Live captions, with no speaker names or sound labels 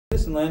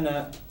Listen,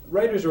 Len,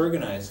 writers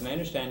organize, and I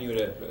understand you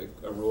had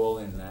a role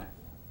in that,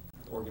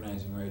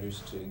 organizing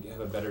writers to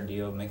have a better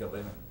deal, make a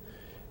living.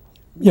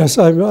 Yes,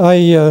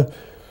 I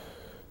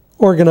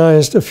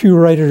organized a few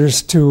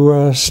writers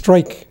to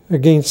strike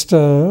against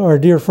our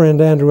dear friend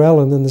Andrew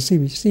Allan in the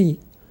CBC,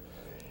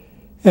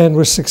 and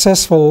was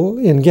successful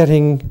in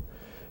getting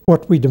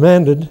what we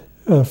demanded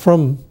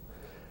from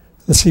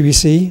the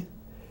CBC,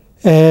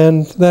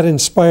 and that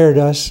inspired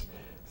us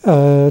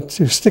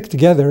to stick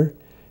together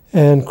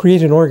and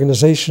create an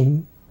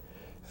organization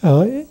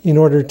in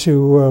order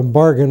to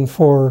bargain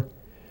for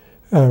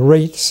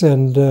rates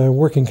and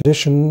working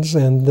conditions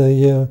and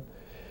the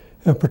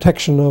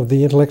protection of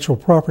the intellectual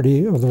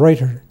property of the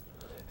writer.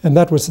 And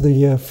that was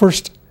the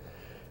first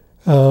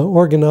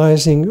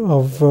organizing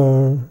of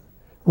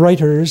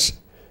writers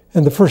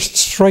and the first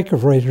strike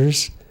of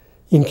writers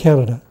in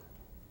Canada.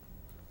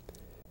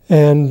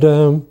 And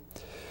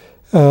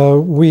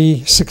we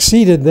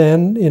succeeded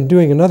then in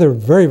doing another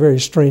very, very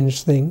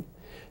strange thing,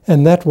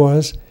 and that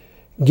was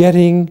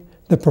getting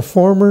the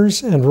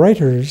performers and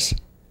writers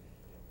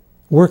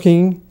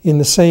working in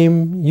the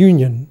same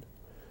union,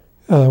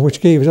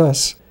 which gave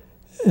us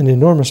an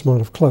enormous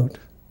amount of clout.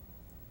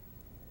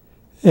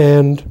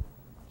 And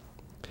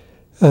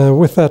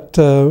with that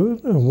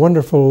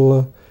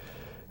wonderful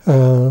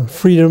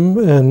freedom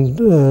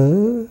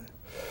and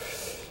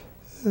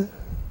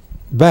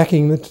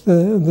backing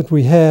that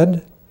we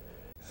had,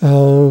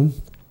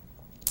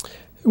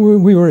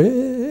 we were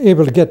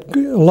able to get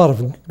a lot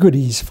of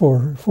goodies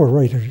for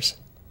writers.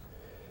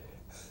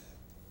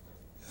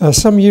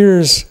 Some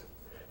years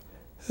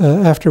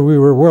after we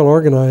were well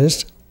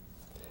organized,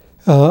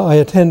 I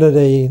attended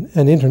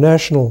an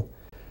international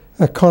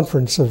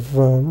conference of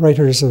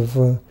writers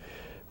of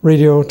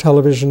radio,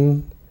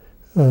 television,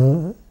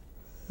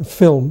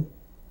 film,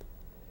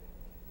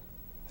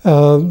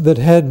 that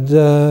had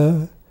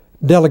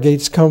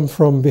delegates come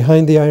from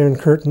behind the Iron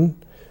Curtain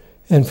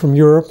and from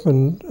Europe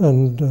and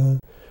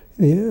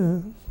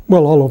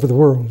all over the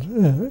world,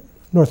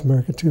 North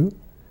America too.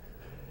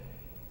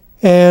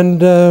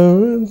 And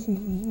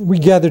we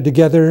gathered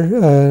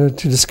together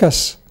to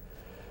discuss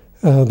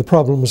the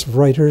problems of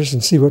writers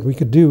and see what we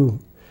could do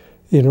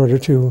in order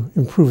to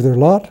improve their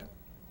lot.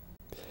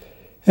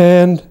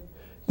 And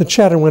the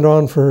chatter went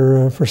on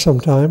for some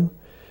time,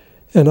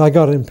 and I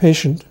got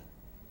impatient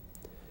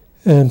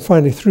and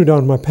finally threw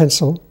down my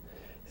pencil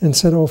and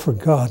said, "Oh, for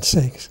God's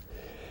sakes,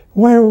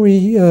 why are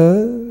we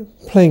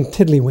playing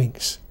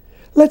tiddlywinks?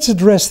 Let's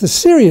address the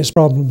serious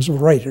problems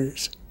of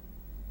writers."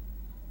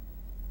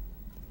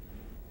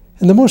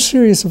 And the most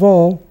serious of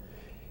all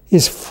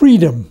is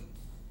freedom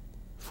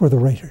for the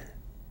writer.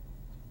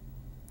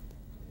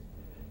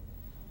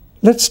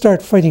 Let's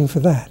start fighting for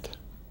that.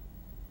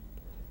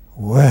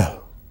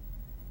 Well,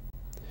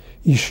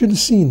 you should have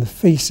seen the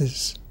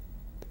faces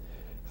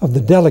of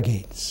the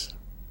delegates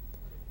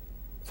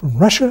from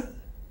Russia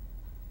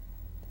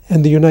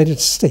and the United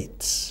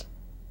States.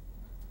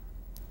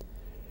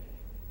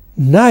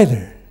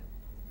 Neither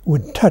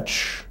would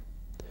touch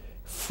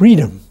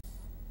freedom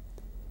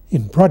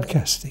in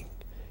broadcasting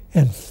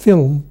and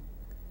film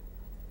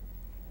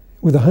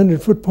with a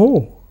 100-foot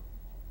pole.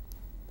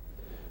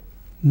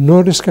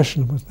 No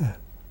discussion about that.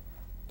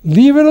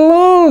 Leave it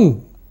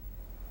alone.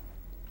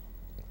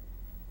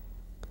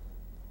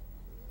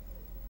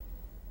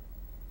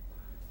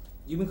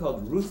 You've been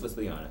called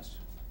ruthlessly honest.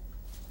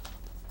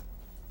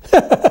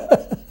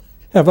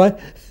 Have I?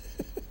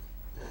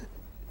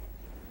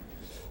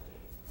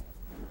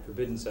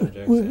 Forbidden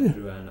subjects,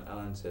 Andrew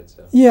Allan said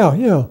so.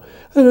 Yeah.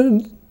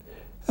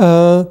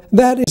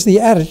 That is the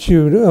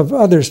attitude of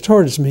others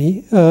towards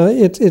me.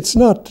 It's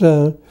not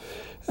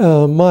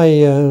my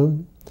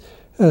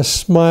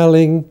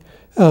smiling,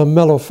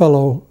 mellow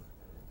fellow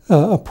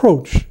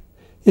approach.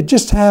 It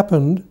just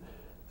happened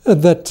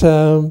that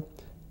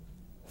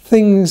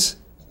things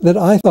that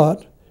I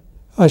thought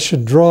I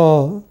should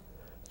draw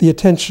the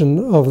attention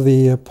of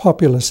the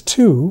populace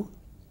to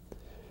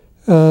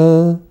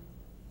was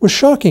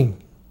shocking,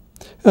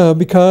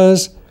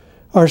 because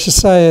our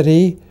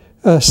society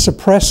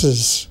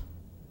suppresses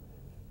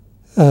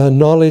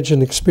knowledge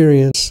and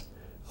experience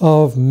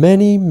of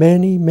many,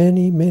 many,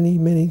 many, many,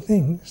 many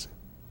things.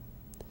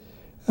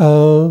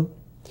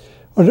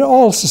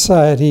 All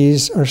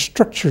societies are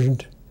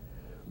structured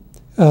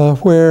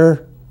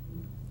where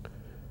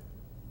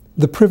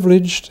the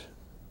privileged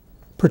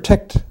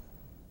protect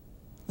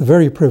the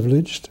very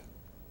privileged,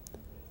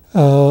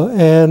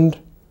 and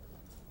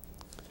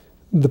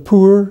the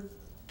poor,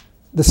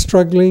 the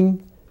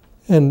struggling,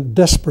 and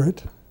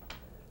desperate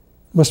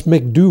must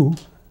make do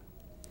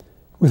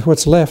with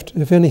what's left,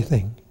 if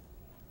anything.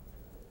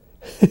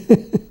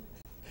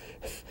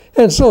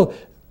 And so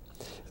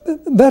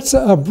that's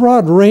a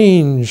broad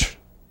range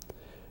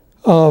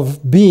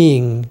of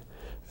being,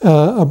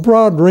 a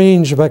broad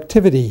range of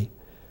activity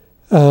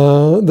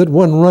that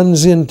one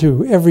runs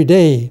into every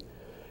day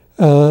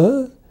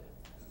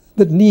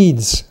that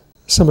needs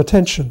some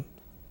attention.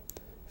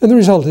 And the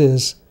result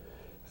is,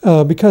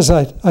 because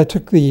I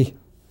took the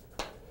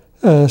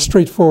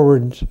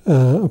straightforward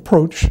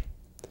approach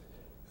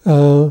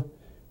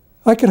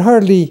I could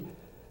hardly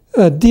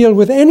deal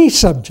with any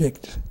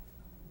subject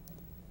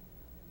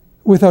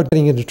without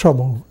getting into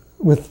trouble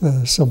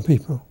with some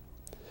people.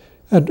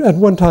 At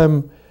one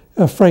time,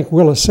 Frank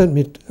Willis sent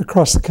me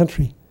across the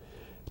country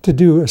to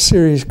do a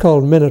series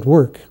called Men at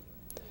Work.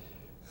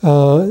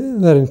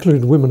 That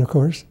included women, of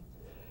course.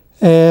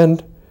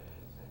 And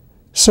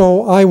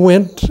so I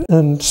went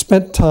and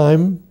spent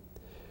time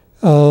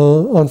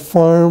on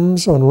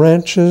farms, on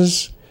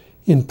ranches,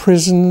 in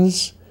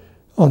prisons,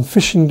 on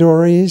fishing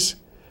dories,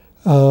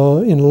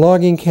 in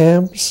logging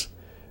camps,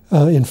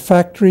 in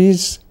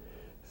factories,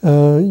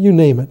 you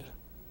name it.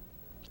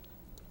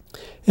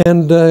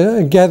 And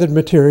gathered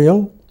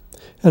material.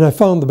 And I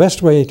found the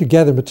best way to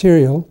gather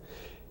material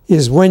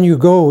is when you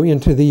go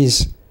into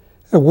these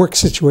work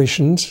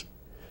situations,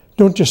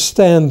 don't just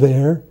stand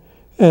there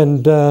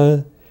and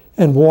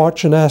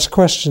watch and ask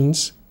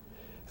questions.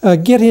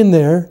 Get in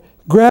there,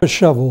 grab a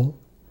shovel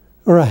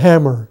or a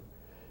hammer,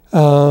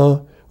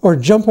 or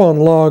jump on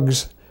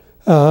logs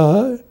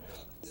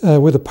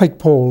with a pike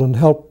pole and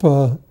help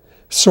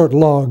sort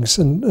logs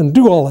and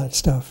do all that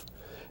stuff.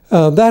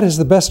 That is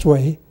the best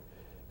way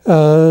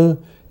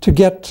to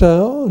get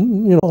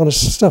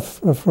honest stuff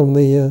from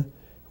the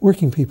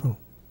working people.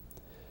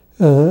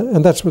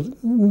 And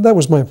that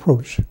was my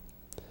approach.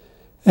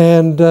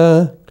 And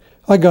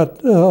I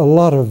got a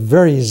lot of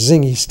very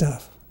zingy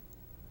stuff.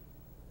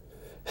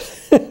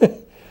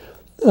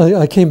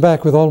 I came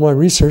back with all my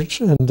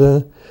research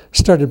and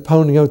started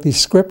pounding out these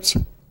scripts,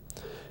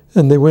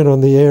 and they went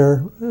on the air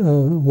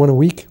one a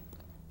week.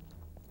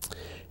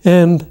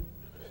 And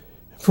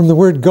from the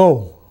word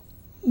go,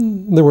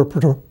 there were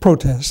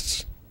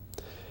protests.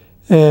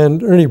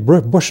 And Ernie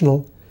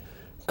Bushnell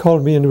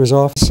called me into his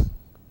office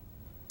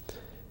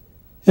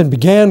and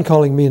began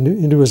calling me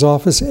into his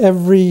office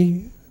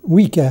every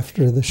week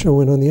after the show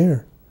went on the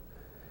air.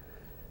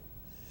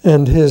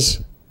 And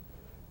his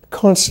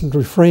constant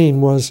refrain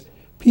was,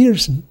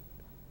 "Peterson,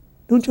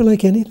 don't you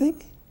like anything?"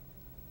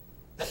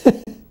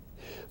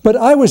 But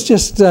I was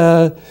just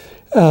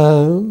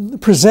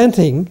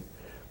presenting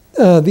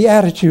the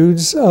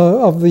attitudes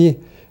of the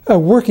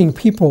working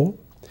people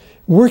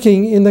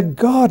working in the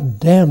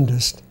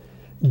goddamnedest,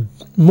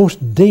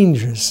 most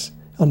dangerous,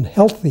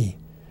 unhealthy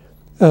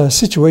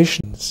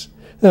situations.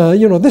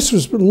 This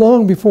was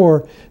long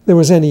before there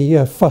was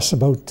any fuss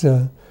about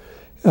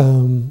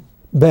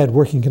bad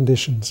working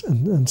conditions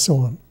and so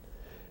on.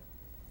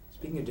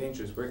 Speaking of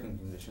dangerous working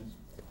conditions,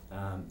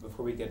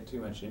 before we get too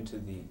much into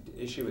the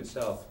issue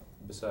itself,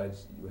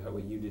 besides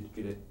what you did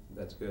to get it,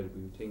 that's good,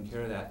 we were taking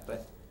care of that,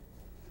 but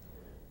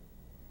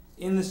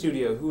in the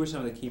studio, who are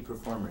some of the key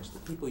performers, the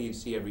people you'd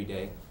see every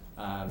day?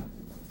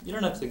 You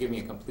don't have to give me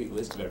a complete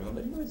list of everyone,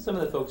 but who are some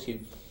of the folks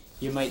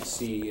you might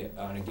see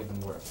on a given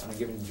work, on a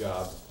given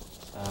job?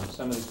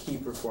 Some of the key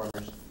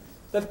performers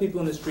that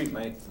people in the street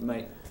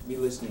might be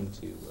listening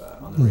to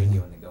on the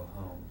radio when they go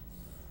home.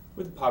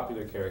 Who are the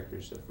popular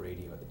characters of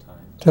radio at the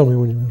time? Tell me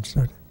when you want to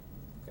start.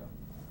 Go.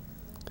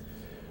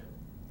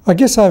 I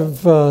guess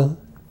I've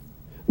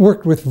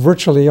worked with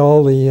virtually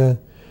all the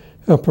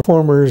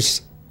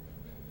performers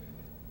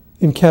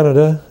in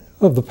Canada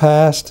of the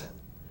past,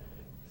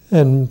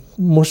 and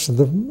most of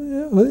them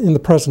in the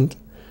present,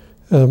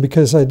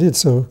 because I did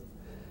so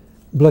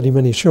bloody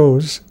many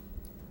shows.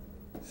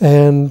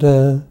 And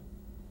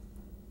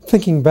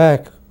thinking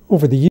back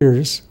over the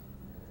years,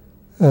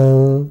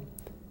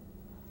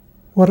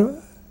 what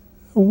a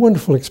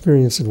wonderful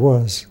experience it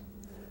was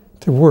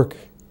to work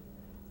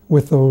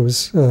with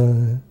those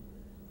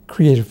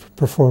creative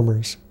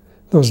performers,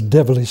 those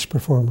devilish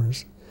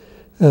performers,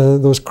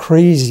 those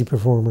crazy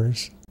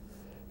performers,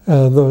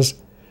 those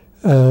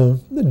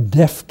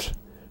deft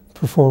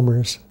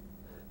performers,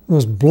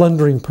 those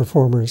blundering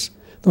performers,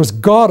 those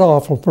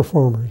god-awful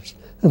performers,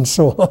 and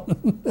so on.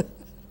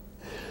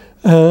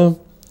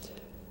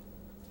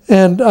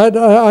 And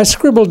I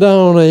scribbled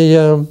down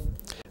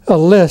a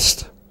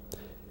list,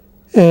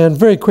 and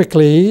very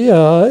quickly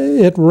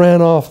it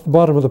ran off the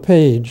bottom of the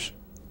page.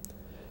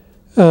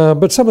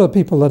 But some of the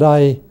people that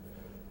I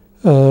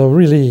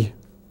really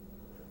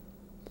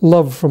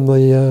love from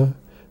the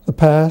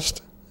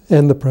past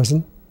and the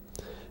present: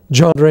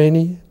 John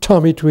Drainie,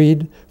 Tommy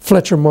Tweed,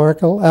 Fletcher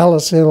Markle,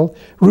 Alice Hill,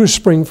 Ruth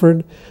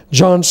Springford,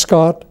 John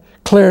Scott,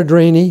 Claire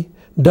Drainie,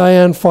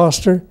 Diane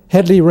Foster,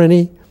 Hedley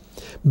Rennie,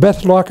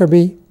 Beth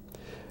Lockerbie,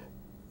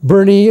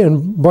 Bernie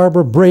and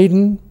Barbara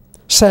Braden,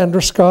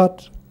 Sandra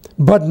Scott,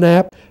 Bud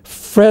Knapp,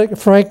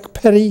 Frank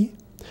Petty,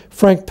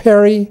 Frank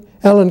Perry,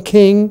 Alan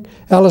King,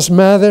 Alice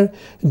Mather,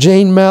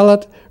 Jane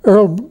Mallett,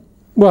 Earl,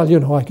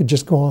 well, I could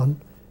just go on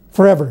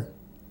forever.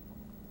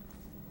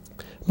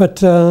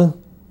 But I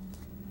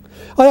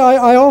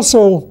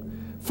also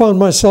found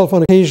myself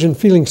on occasion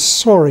feeling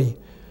sorry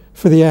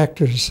for the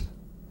actors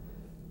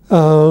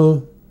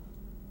in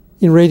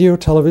radio,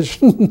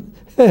 television,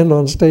 and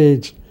on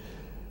stage,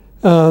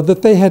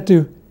 that they had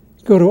to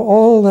go to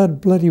all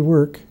that bloody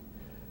work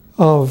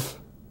of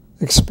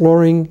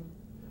exploring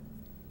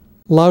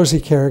lousy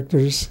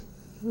characters,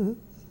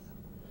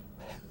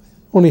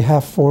 only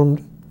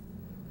half-formed,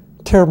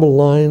 terrible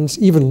lines,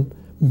 even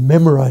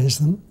memorize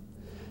them,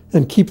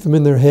 and keep them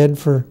in their head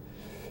for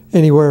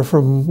anywhere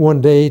from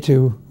one day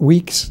to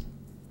weeks.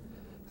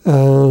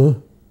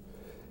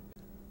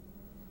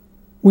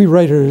 We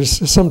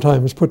writers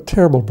sometimes put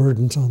terrible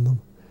burdens on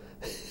them,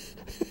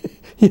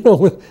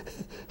 with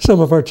some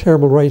of our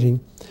terrible writing.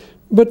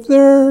 But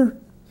they're,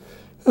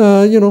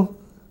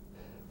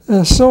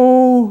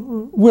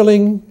 so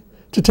willing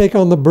to take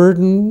on the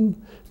burden,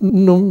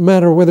 no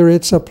matter whether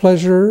it's a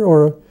pleasure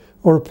or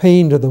a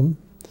pain to them,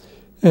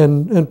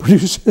 and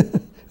produce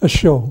a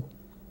show.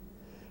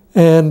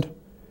 And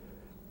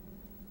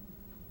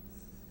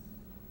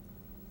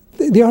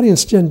the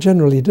audience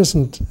generally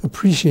doesn't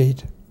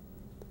appreciate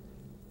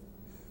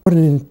what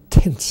an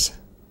intense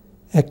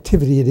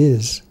activity it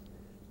is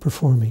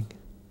performing.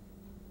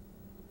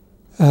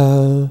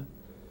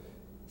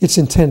 It's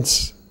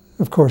intense,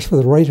 of course, for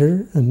the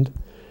writer and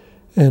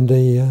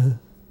a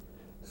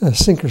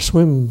sink or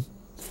swim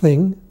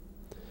thing,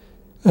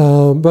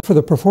 but for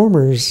the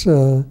performers,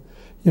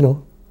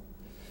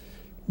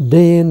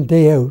 day in,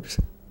 day out,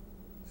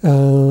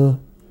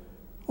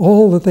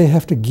 all that they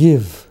have to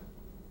give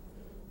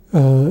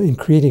in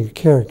creating a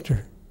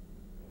character.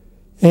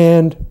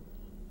 And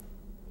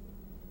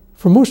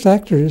for most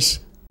actors,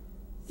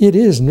 it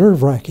is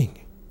nerve-wracking.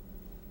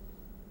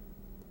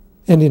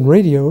 And in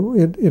radio,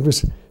 it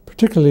was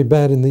particularly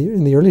bad in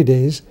the early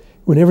days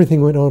when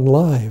everything went on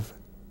live.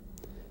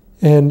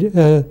 And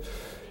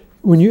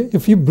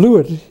if you blew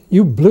it,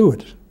 you blew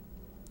it.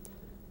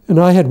 And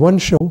I had one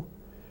show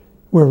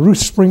where Ruth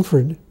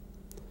Springford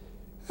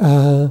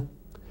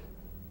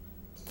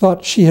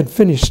thought she had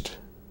finished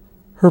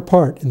her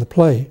part in the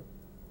play.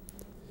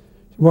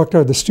 She walked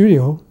out of the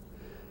studio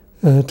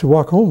to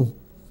walk home.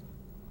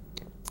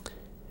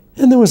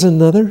 And there was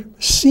another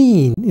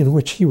scene in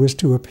which he was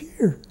to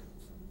appear.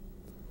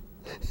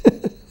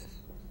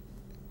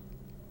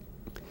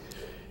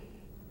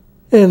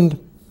 And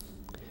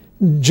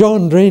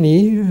John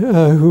Drainie,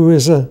 who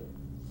is a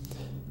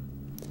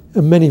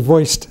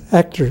many-voiced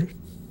actor,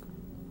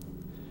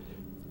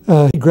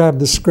 he grabbed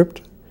the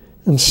script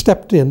and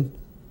stepped in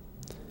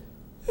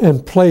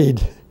and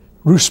played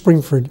Ruth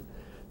Springford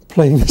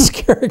playing this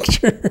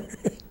character.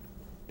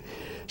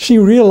 She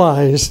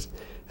realized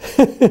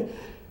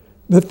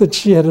that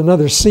she had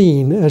another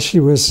scene as she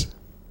was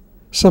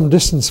some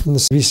distance from the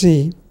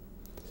CBC,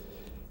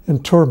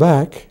 and tore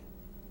back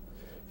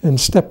and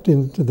stepped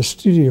into the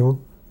studio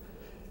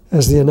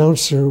as the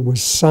announcer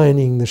was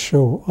signing the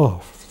show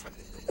off.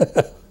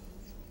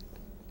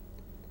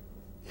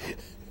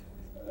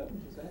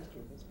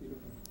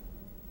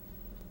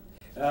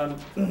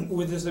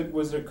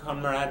 Was there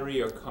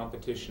camaraderie or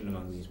competition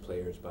among these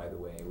players, by the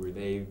way? Were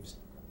they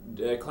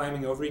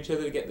climbing over each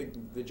other to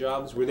get the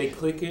jobs? Were they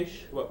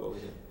cliquish? What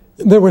was it?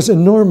 There was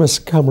enormous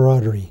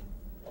camaraderie.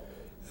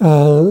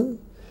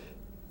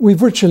 We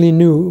virtually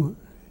knew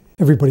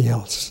everybody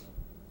else.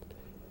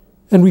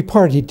 And we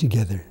partied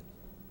together.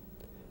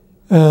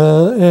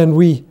 And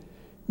we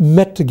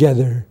met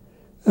together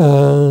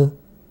to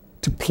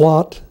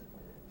plot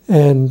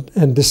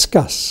and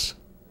discuss.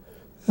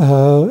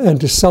 And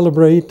to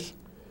celebrate,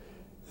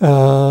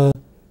 and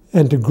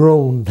to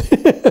groan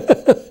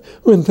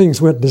when things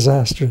went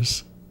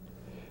disastrous.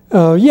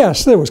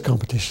 Yes, there was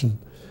competition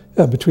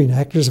between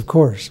actors, of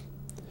course,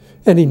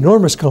 and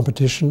enormous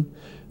competition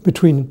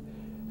between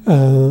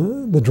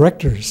the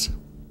directors.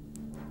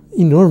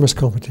 Enormous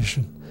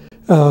competition.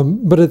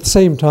 But at the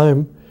same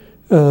time,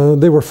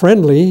 they were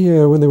friendly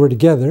when they were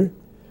together.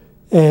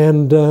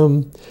 And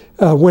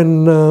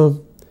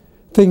when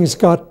things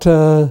got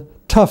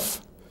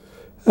tough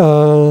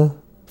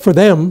for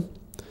them,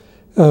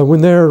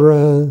 when their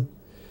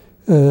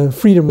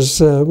freedom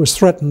was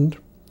threatened,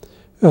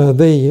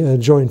 they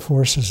joined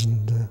forces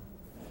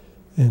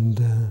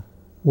and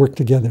worked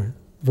together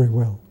very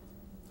well.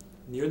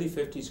 In the early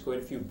 50s, quite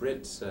a few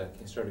Brits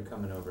started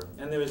coming over.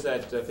 And there was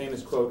that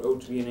famous quote, "Oh,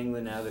 to be in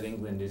England now that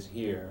England is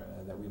here,"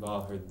 that we've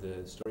all heard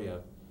the story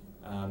of.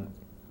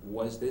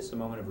 Was this a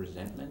moment of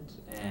resentment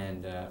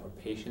and or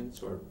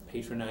patience or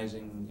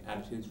patronizing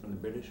attitudes from the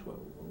British? What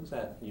was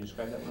that? Can you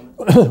describe that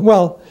moment?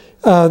 Well,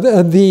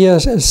 the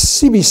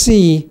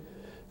CBC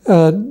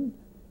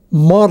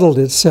modeled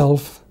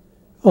itself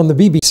on the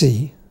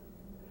BBC,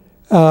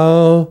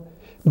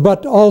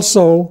 but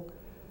also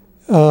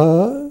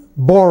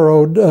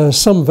borrowed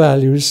some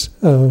values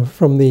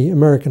from the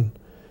American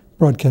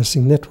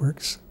broadcasting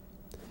networks.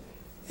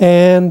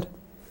 And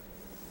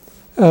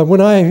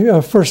when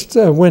I first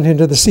went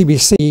into the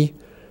CBC,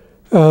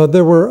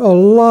 there were a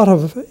lot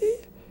of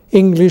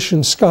English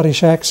and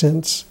Scottish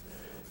accents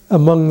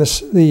among the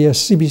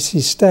CBC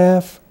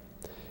staff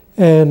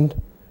and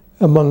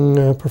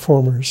among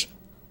performers.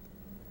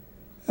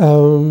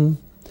 And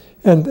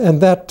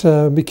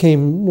that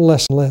became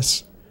less and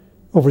less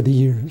over the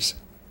years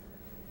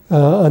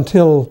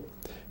until,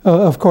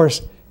 of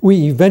course,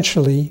 we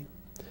eventually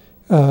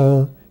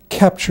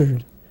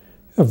captured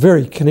a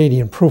very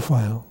Canadian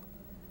profile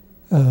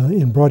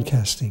in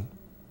broadcasting.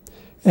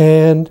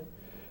 And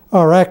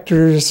our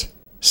actors,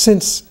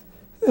 since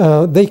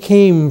they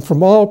came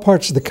from all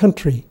parts of the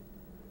country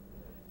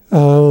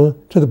to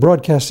the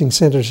broadcasting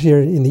centers here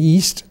in the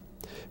East,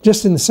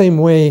 just in the same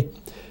way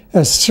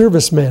as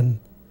servicemen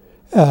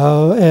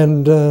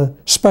and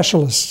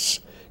specialists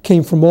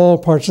came from all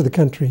parts of the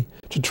country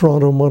to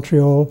Toronto,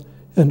 Montreal,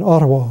 and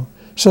Ottawa,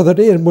 so that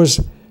it was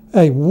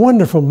a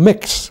wonderful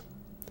mix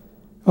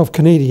of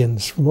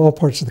Canadians from all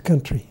parts of the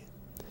country.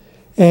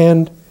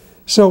 And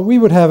so we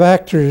would have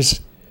actors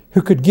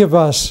who could give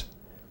us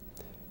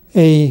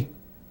a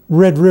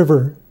Red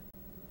River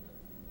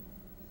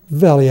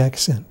Valley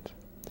accent,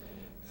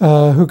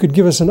 who could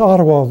give us an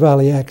Ottawa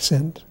Valley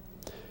accent,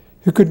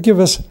 who could give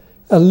us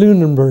a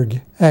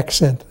Lunenburg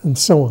accent, and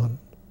so on.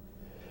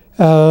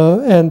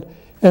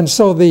 And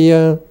so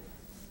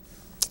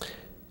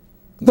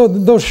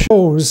those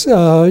shows,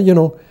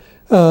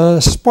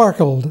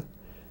 sparkled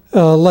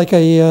like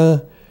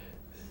a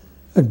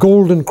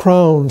golden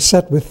crown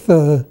set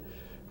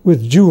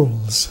with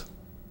jewels,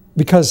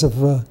 because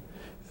of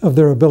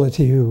their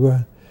ability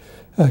to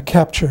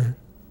capture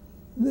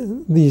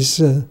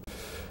these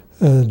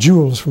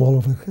jewels from all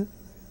over the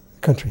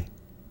country.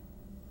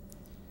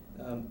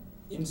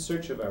 In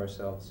search of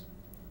ourselves,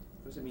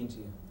 what does it mean to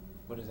you?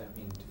 What does that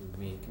mean to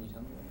me? Can you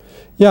tell me that?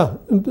 Yeah,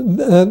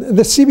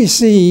 the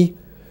CBC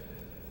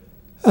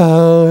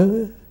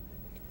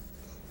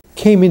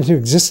came into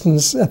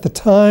existence at the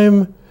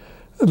time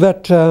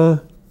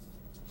that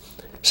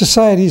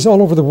societies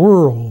all over the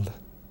world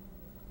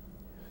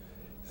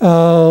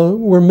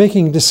were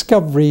making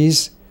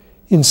discoveries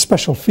in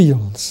special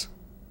fields,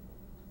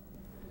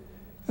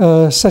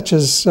 such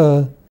as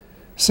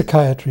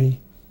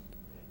psychiatry,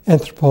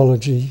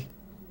 anthropology,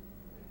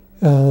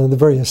 the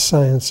various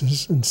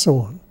sciences, and so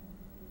on.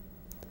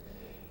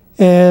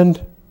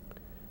 And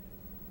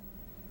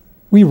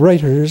we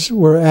writers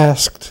were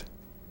asked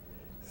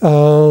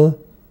to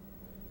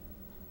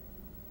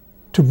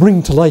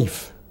bring to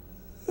life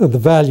the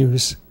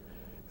values,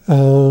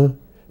 to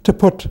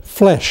put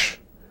flesh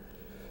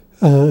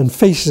and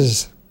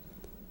faces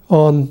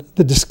on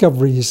the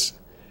discoveries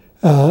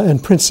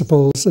and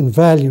principles and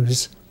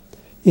values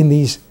in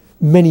these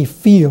many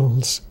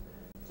fields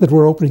that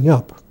were opening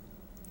up.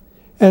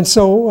 And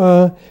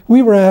so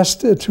we were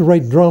asked to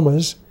write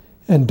dramas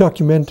and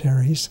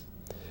documentaries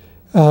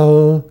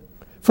for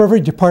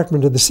every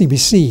department of the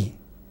CBC,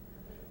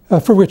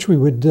 for which we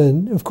would,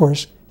 of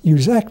course,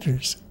 use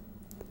actors.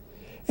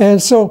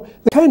 And so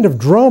the kind of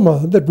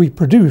drama that we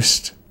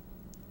produced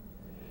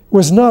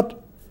was not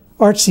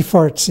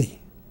artsy-fartsy.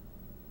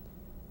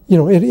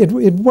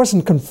 It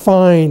wasn't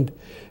confined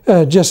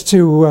just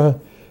to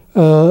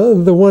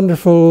the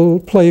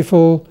wonderful,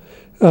 playful,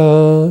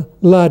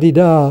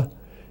 la-di-da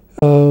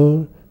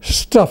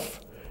stuff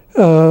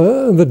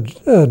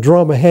the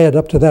drama had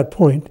up to that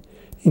point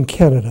in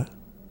Canada.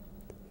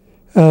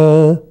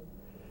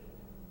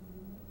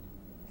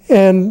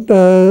 And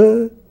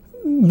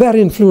that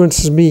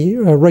influences me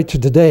right to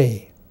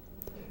today.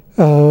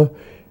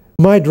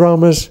 My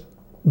dramas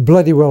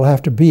bloody well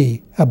have to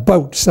be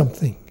about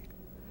something,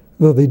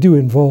 though they do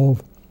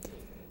involve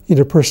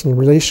interpersonal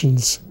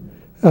relations.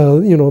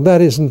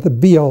 That isn't the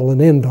be-all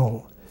and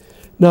end-all.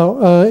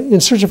 Now,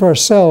 in Search of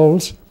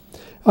Ourselves,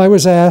 I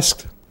was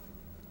asked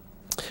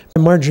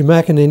by Marjorie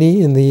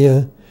McEnany in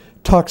the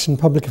Talks and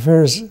Public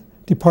Affairs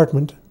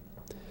Department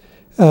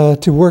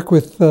to work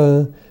with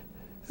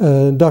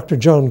Dr.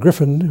 John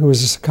Griffin, who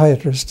is a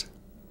psychiatrist,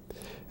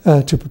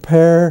 to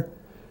prepare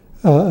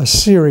a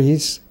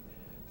series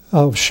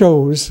of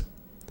shows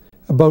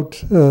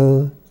about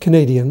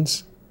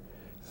Canadians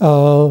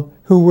who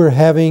were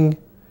having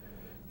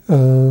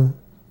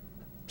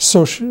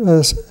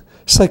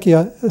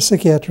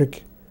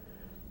psychiatric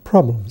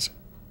problems.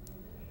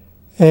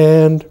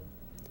 And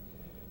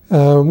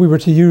we were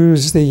to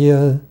use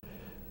the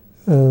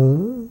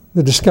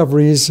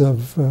discoveries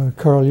of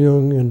Carl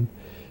Jung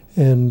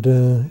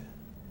and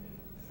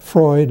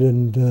Freud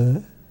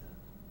and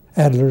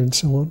Adler and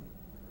so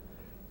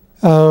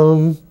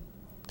on.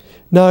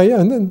 Now,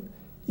 and then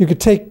you could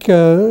take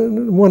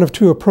one of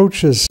two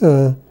approaches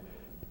to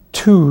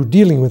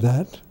dealing with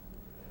that.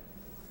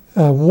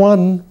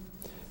 One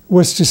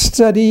was to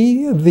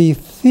study the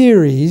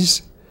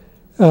theories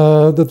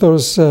that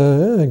those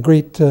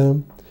great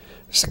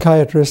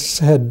psychiatrists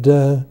had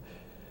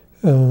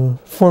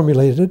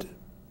formulated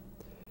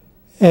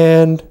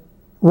and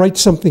write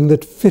something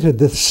that fitted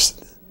the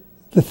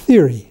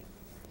theory.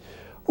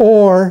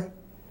 Or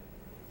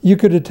you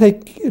could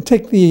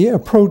take the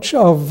approach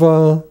of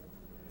the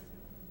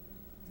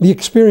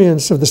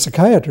experience of the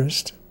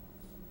psychiatrist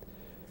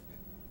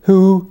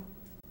who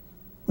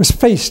was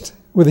faced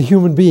with a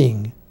human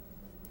being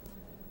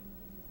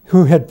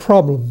who had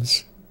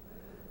problems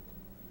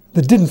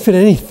that didn't fit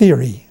any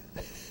theory.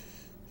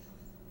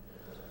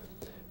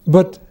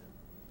 But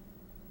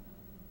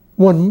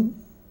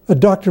a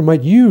doctor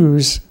might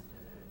use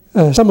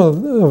some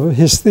of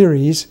his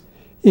theories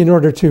in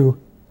order to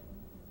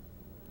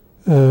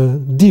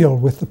deal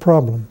with the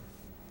problem.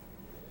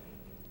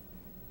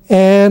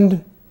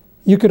 And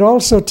you could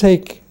also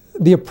take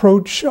the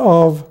approach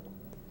of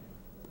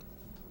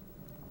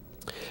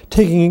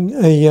taking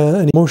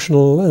an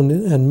emotional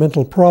and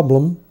mental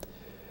problem,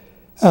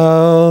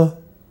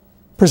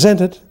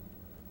 present it,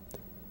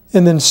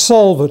 and then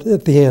solve it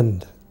at the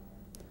end.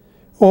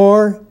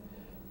 Or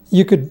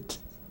you could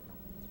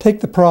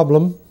take the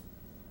problem,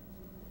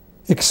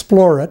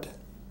 explore it,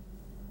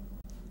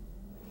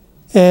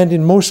 and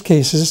in most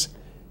cases,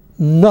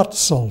 not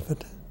solve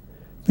it,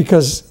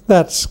 because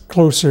that's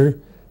closer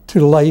to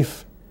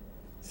life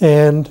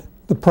and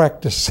the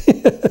practice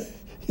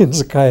in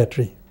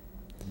psychiatry.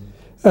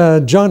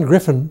 John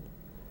Griffin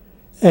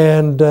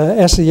and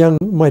S.A. Young,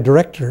 my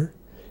director,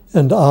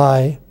 and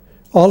I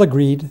all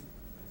agreed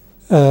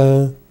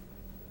to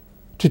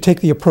take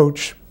the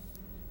approach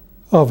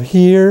of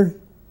here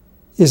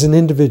is an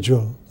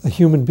individual, a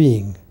human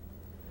being.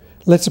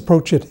 Let's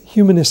approach it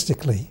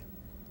humanistically.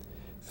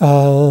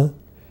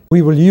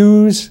 We will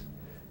use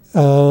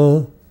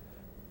the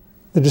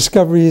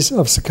discoveries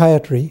of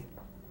psychiatry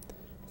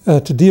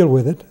to deal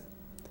with it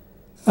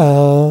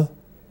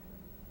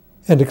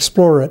and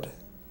explore it.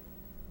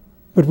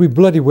 But we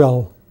bloody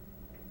well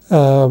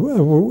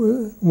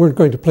weren't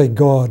going to play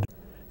God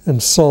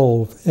and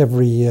solve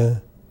every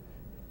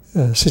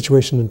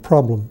situation and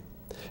problem.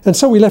 And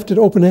so we left it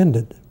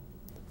open-ended.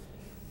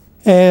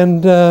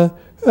 And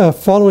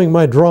following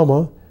my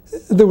drama,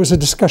 there was a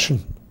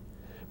discussion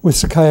with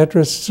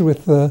psychiatrists,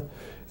 with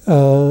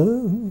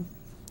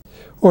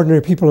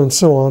ordinary people and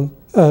so on,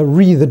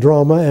 re the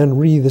drama and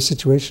re the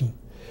situation.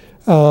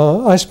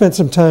 I spent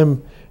some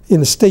time in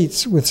the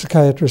States with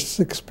psychiatrists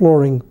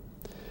exploring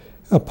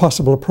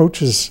possible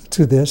approaches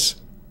to this,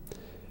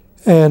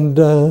 and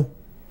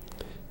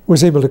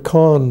was able to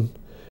con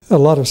a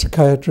lot of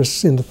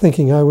psychiatrists into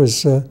thinking I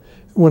was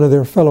one of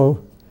their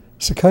fellow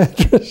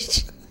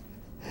psychiatrists.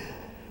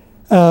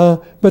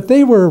 But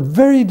they were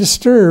very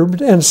disturbed,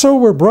 and so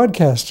were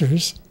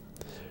broadcasters,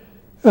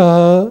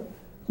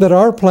 that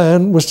our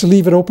plan was to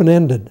leave it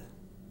open-ended.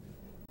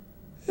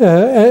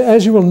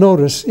 As you will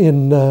notice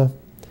in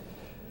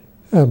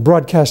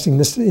broadcasting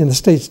this in the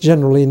States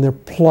generally, in their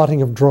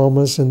plotting of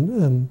dramas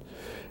and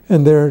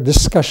their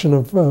discussion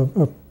of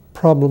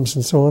problems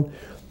and so on,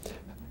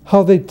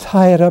 how they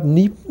tie it up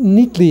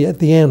neatly at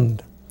the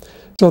end,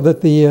 so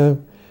that the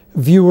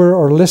viewer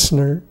or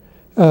listener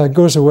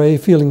goes away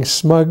feeling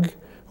smug.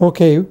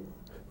 Okay,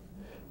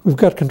 we've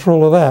got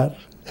control of that.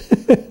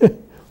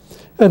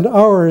 And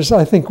ours,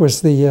 I think, was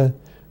the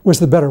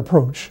better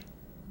approach.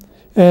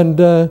 And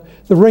the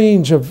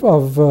range of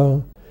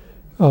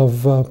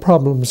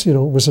problems,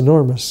 was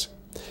enormous.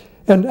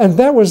 And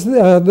that was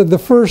the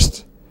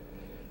first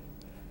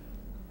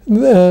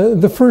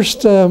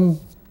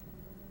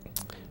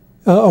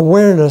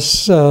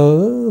awareness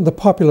the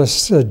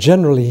populace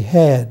generally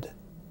had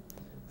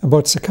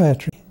about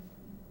psychiatry.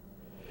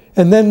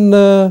 And then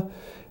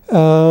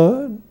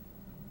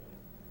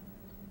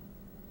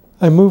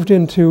I moved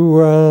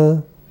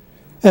into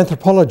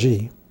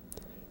anthropology.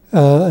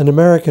 An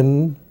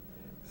American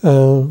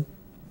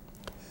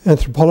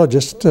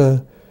anthropologist,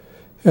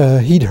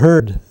 he'd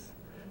heard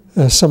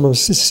some of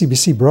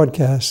CBC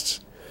broadcasts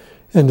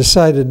and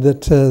decided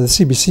that the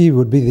CBC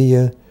would be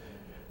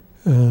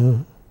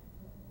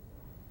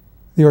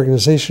the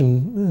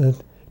organization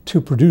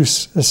to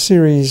produce a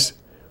series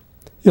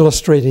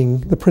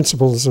illustrating the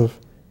principles of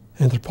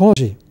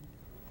anthropology.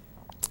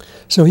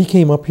 So he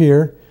came up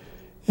here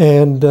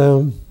and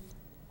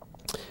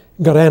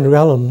got Andrew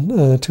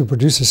Allan to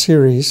produce a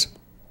series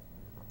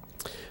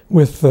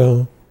with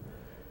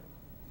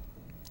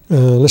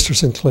Lister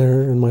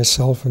Sinclair and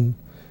myself and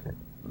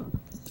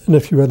a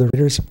few other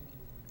readers.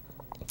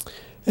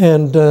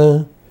 And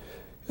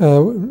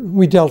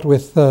we dealt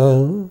with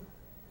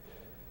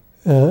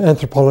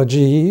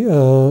anthropology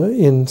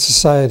in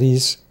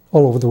societies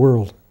all over the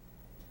world.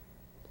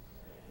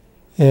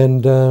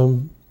 And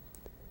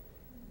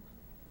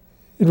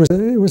it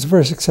was a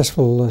very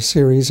successful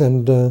series,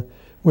 and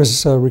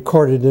was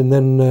recorded and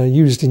then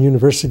used in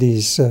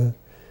universities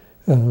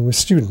with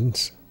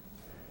students.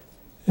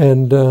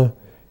 And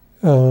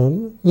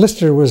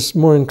Lister was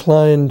more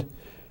inclined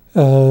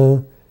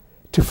to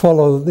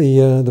follow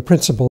the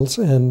principles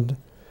and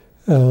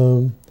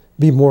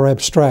be more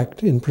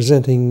abstract in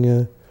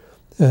presenting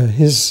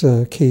his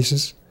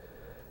cases.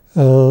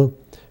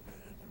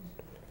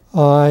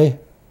 I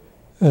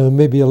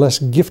may be a less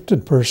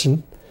gifted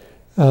person,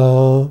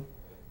 but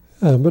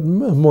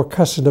more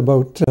cussed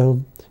about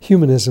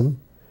humanism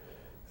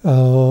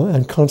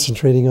and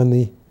concentrating on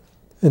the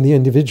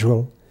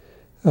individual,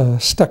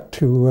 stuck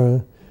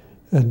to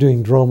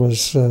doing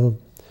dramas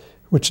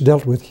which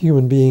dealt with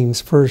human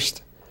beings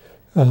first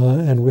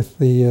and with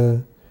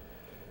the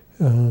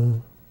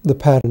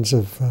patterns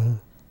of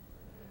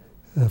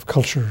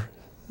culture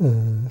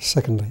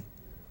secondly.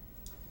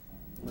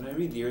 When I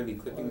read the early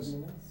clippings,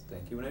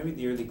 thank you. When I read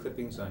the early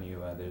clippings on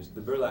you, there's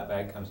the burlap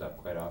bag comes up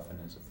quite often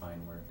as a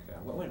fine work.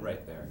 What went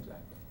right there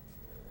exactly?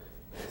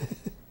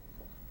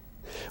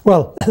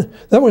 Well,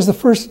 that was the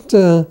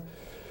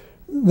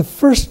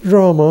first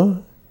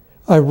drama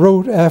I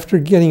wrote after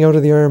getting out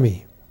of the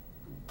army.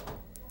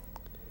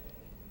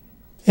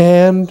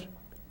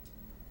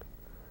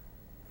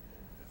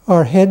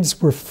 our heads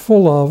were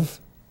full of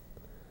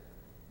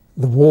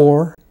the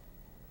war,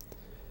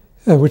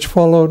 which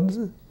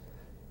followed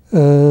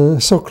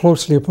so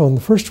closely upon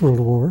the First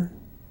World War.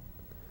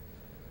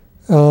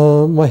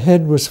 My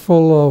head was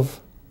full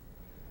of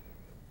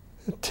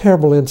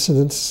terrible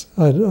incidents.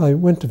 I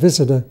went to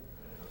visit a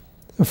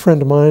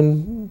friend of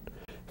mine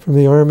from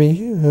the Army,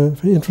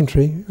 from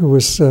infantry, who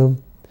was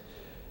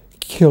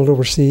killed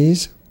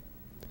overseas.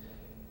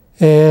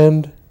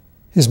 And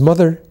his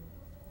mother,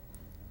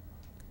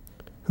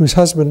 whose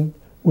husband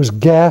was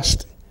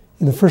gassed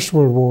in the First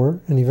World War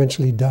and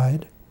eventually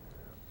died.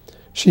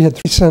 She had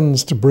 3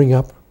 sons to bring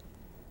up.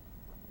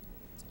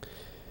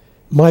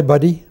 My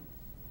buddy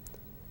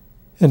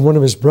and one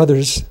of his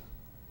brothers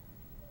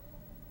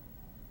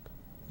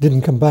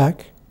didn't come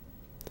back.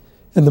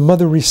 And the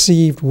mother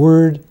received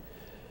word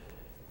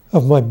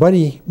of my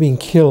buddy being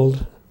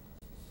killed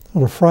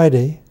on a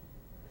Friday,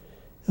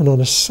 and on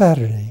a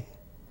Saturday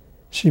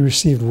she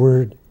received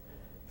word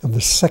of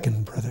the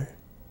second brother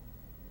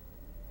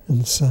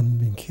and the son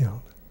being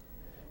killed.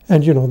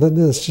 And you know,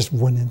 that's just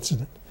one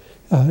incident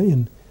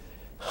in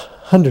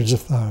hundreds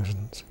of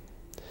thousands.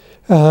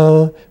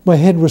 My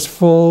head was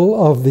full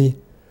of the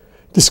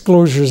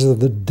disclosures of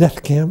the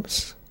death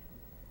camps.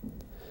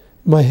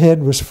 My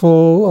head was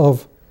full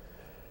of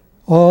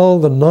all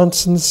the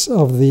nonsense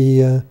of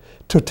the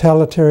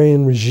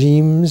totalitarian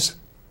regimes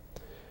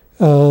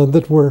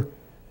that were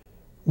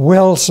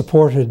well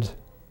supported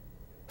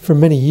for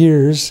many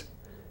years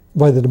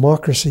by the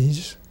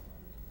democracies.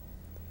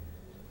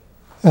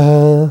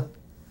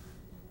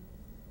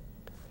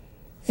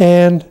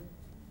 And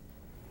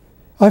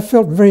I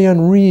felt very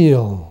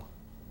unreal.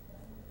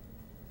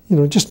 You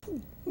know,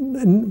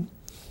 and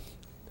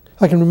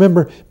I can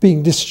remember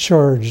being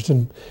discharged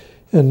and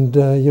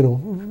you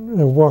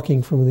know,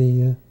 walking from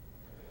the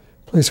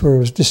place where I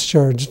was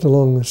discharged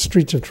along the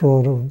streets of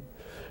Toronto.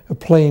 A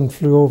plane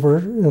flew over,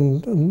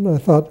 and I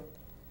thought,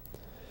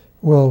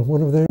 well,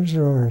 one of theirs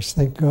are ours.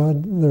 Thank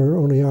God they're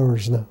only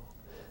ours now,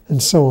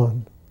 and so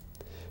on.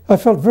 I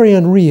felt very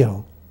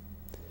unreal.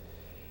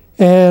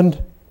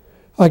 And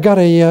I got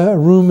a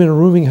room in a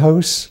rooming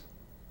house,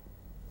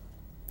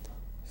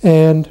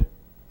 and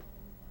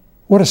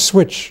what a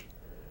switch,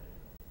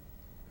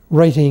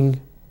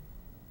 writing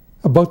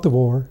about the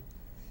war,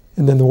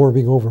 and then the war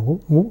being over.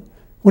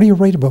 What do you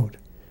write about?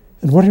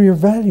 And what are your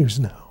values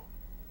now?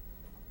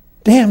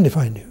 Damned if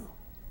I knew.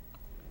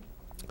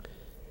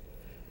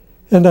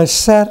 And I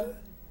sat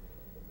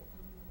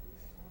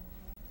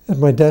at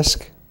my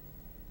desk,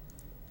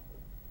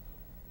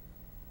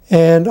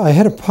 and I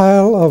had a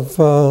pile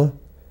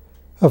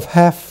of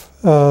half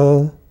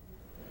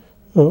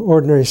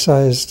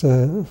ordinary-sized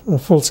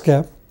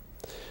foolscap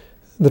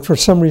that for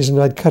some reason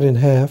I'd cut in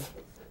half,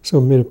 so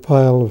I made a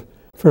pile of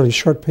fairly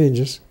short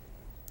pages.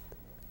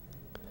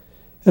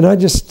 And I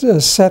just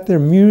sat there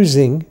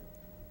musing,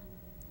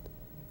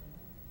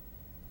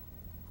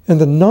 and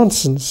the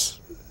nonsense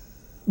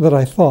that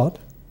I thought,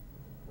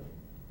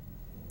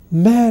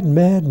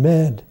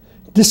 mad,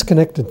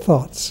 disconnected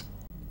thoughts,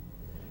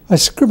 I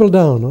scribbled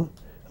down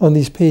on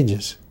these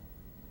pages,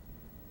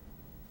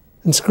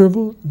 and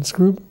scribbled, and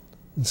scribbled,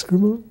 and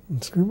scribbled,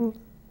 and scribbled.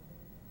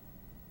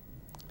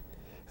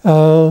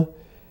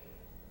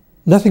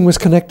 Nothing was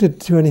connected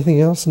to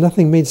anything else.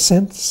 Nothing made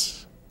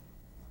sense.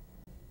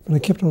 But I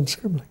kept on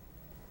scribbling.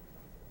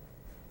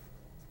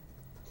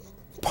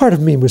 Part of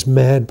me was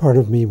mad. Part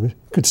of me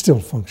could still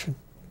function.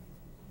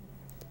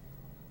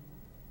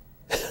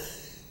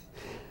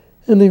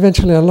 And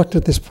eventually I looked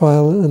at this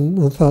pile and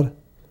I thought,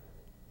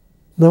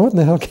 now what in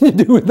the hell can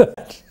you do with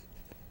that?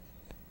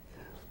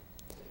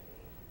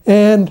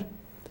 And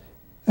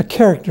a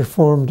character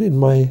formed in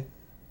my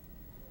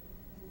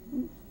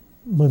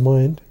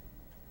mind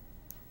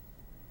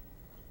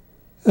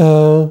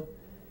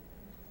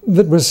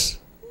that was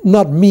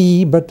not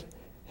me, but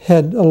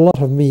had a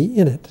lot of me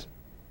in it.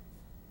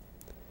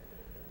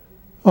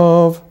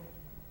 Of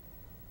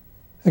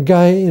a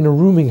guy in a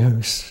rooming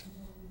house,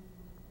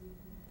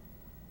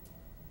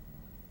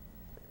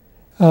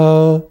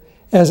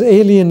 as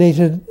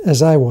alienated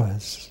as I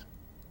was,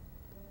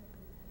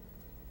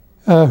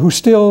 who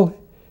still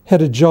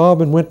had a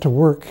job and went to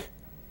work,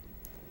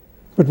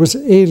 but was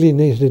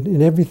alienated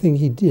in everything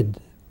he did.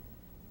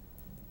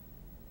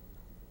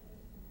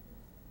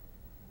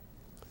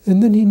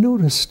 And then he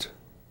noticed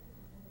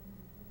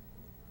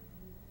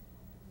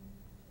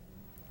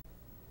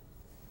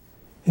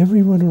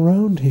everyone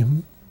around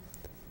him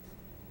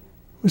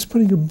was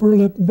putting a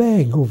burlap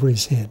bag over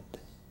his head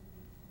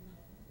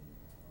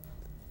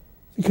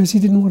because he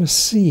didn't want to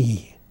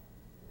see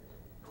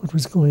what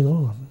was going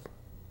on.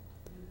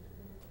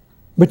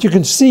 But you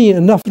can see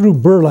enough through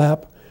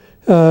burlap,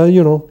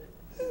 you know,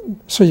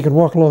 so you can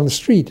walk along the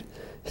street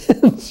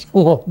and so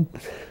on,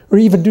 or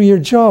even do your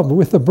job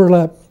with a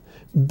burlap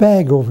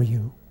bag over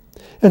you.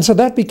 And so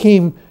that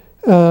became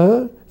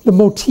the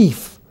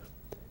motif,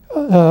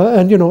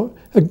 and, you know,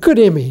 a good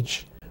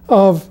image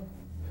of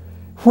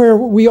where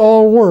we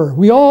all were.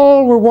 We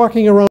all were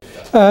walking around.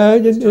 It's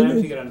time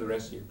to get on the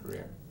rest of your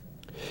career.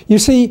 You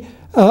see,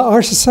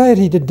 Our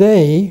society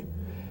today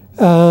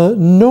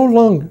no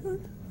longer...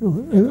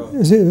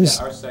 Our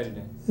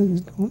society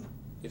today.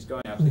 It's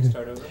going up. Please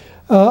start over.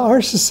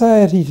 Our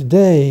society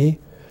today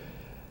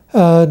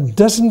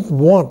doesn't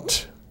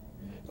want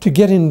to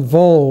get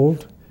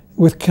involved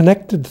with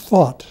connected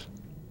thought,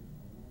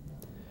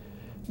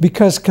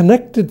 because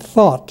connected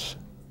thought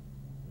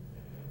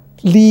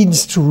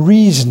leads to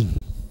reason,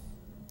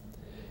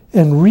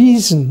 and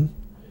reason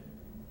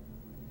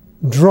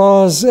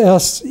draws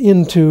us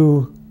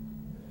into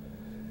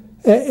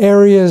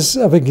areas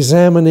of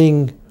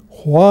examining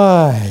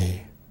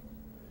why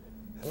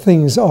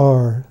things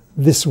are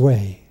this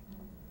way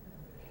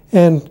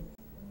and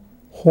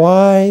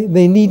why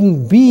they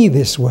needn't be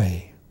this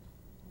way.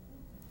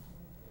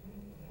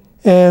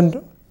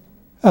 And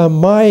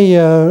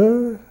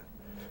my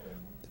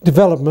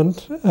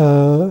development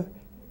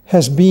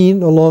has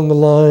been along the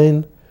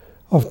line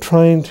of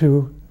trying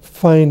to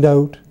find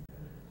out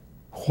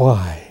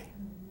why.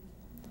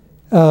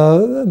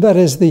 That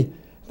is the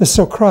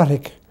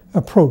Socratic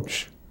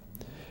approach,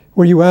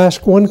 where you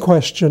ask one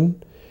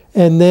question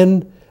and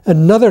then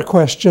another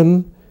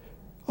question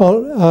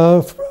out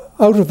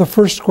of the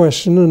first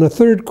question and a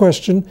third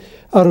question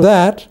out of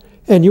that,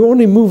 and you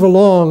only move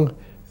along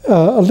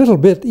a little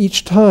bit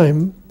each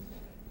time,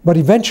 but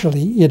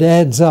eventually it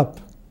adds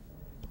up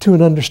to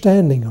an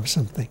understanding of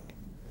something.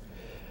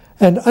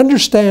 And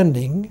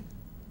understanding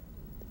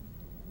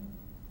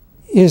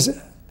is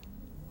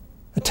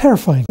a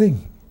terrifying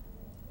thing.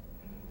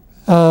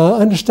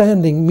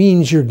 Understanding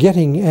means you're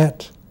getting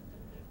at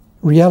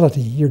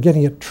reality, you're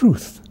getting at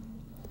truth.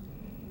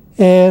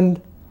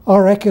 And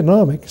our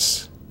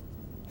economics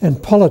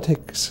and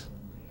politics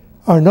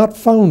are not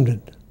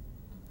founded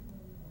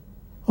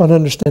on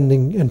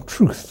understanding and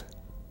truth.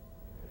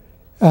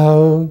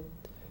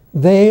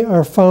 They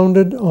are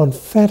founded on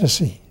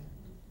fantasy.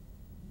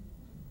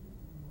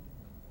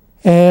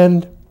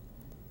 And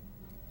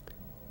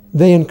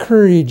they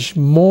encourage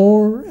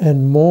more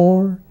and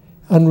more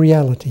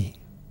unreality.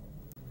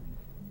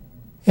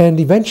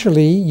 And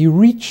eventually you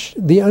reach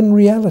the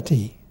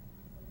unreality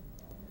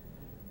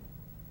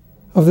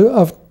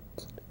of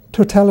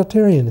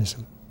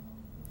totalitarianism,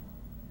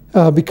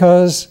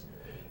 because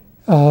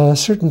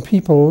certain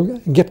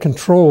people get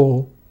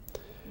control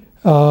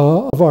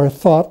of our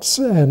thoughts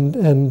and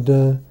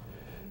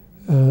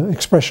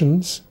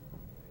expressions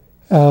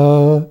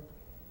and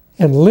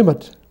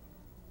limit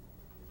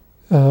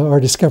our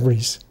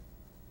discoveries.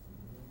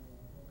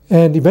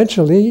 And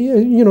eventually,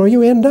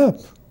 you end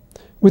up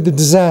with the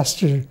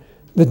disaster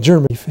that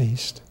Germany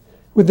faced,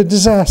 with the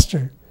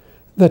disaster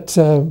that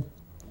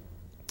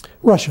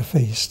Russia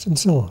faced, and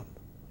so on.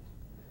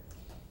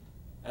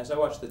 As I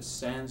watch the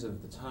sands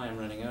of the time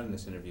running out in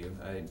this interview,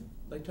 I'd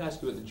like to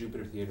ask you about the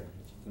Jupiter Theatre.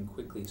 If you can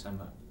quickly sum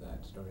up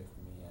that story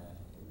for me,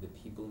 the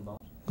people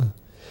involved.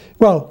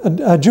 Well,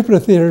 Jupiter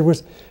Theatre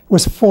was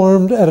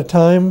formed at a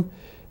time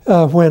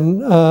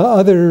when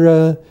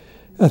other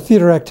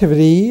theatre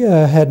activity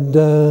had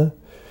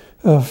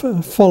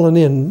fallen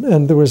in,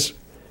 and there was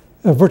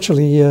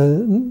virtually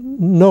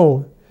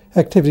no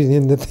activity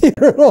in the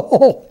theatre at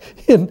all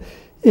in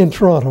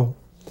Toronto.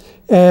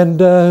 And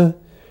the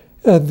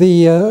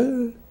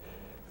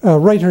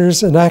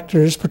writers and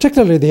actors,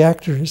 particularly the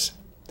actors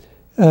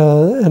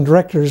and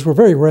directors, were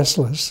very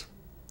restless.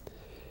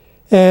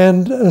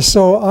 And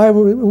so I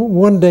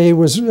one day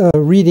was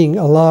reading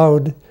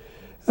aloud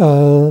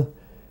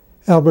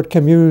Albert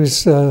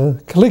Camus'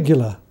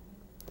 Caligula.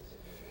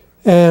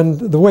 And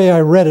the way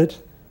I read it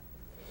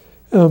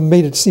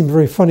made it seem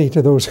very funny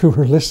to those who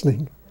were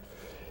listening.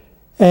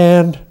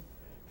 And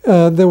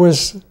there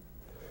was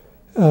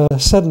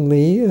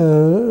suddenly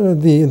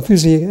the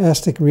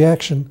enthusiastic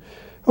reaction,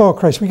 "Oh,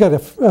 Christ, we got to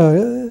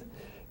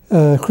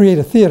create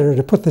a theater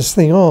to put this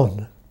thing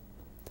on."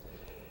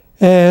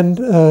 And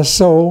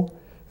so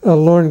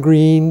Lorne,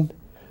 Greene,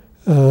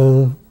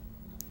 John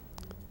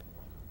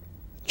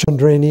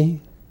Drainie,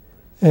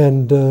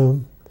 and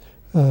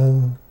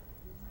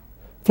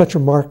Fletcher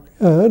Mark,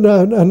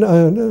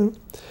 Glenn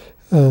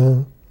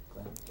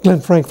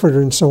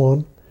Frankfurter, and so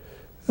on,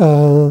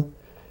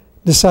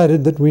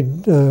 decided that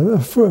we'd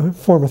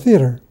form a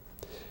theater.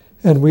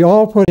 And we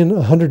all put in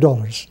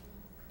 $100.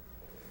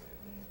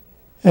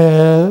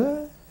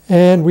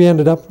 And we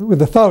ended up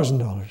with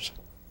 $1,000.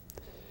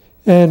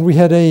 And we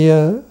had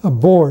a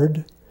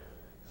board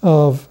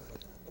of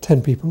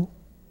 10 people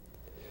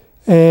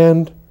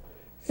and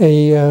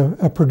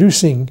a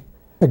producing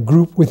a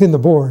group within the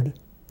board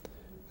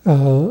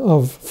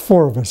of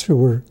 4 of us who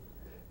were,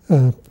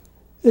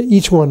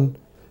 each one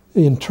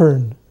in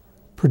turn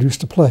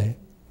produced a play.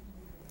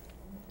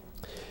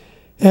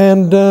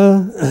 And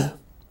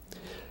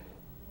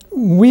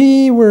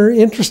we were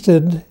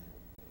interested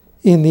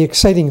in the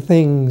exciting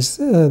things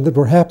that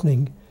were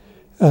happening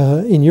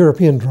in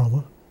European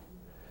drama,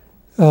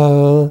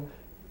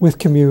 with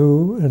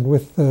Camus and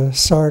with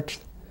Sartre,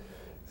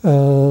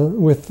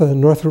 with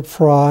Northrop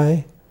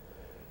Frye,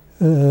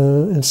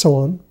 and so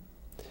on.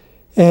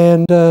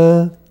 And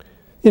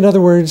in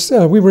other words,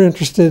 we were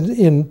interested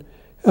in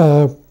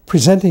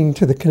presenting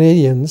to the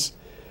Canadians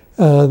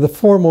the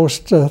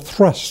foremost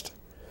thrust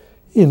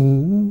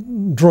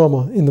in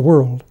drama in the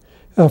world,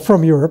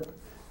 from Europe,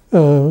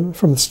 from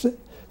the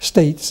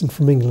States and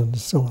from England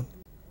and so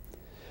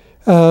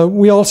on.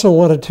 We also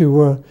wanted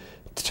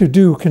to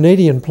do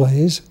Canadian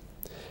plays,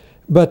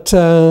 but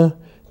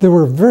there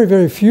were very,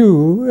 very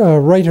few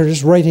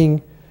writers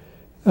writing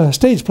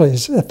stage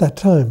plays at that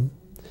time.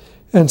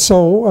 And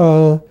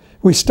so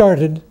we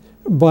started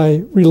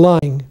by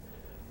relying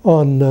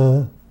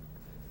on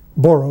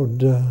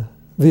borrowed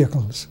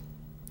vehicles.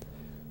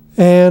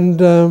 And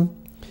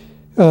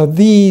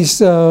these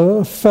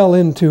fell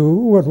into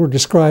what were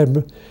described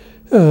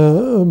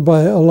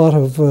by a lot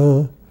of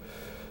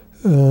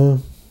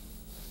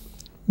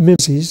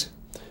mimeses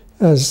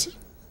as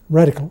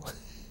radical.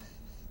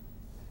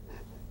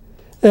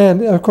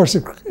 And of course,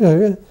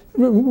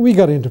 we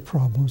got into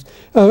problems.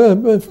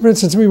 For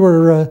instance, we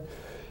were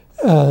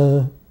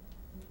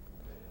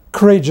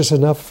courageous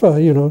enough,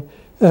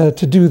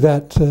 to do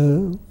that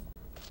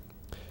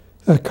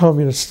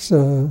communist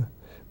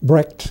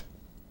Brecht.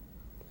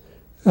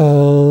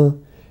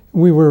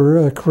 We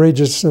were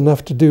courageous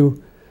enough to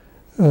do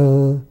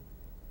The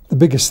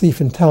Biggest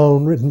Thief in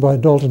Town, written by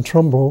Dalton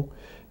Trumbo,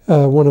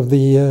 one of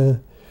the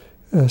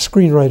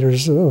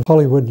screenwriters of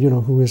Hollywood,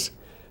 who was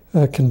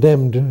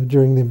condemned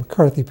during the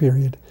McCarthy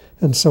period,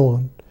 and so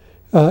on.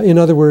 In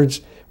other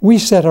words, we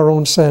set our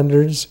own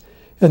standards,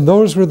 and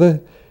those were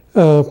the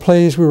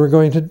plays we were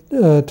going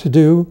to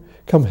do,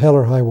 come hell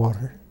or high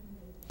water.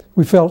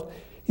 We felt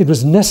it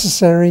was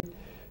necessary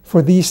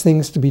for these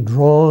things to be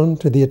drawn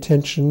to the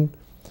attention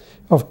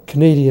of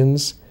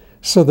Canadians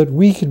so that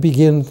we could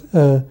begin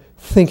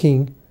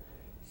thinking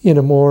in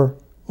a more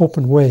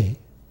open way.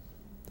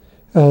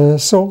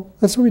 So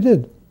that's what we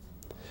did.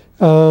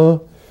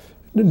 Do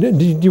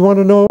you want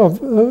to know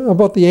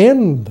about the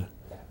end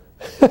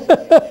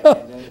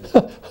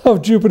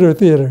of Jupiter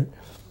Theatre?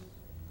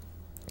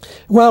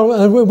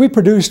 Well, we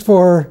produced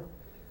for,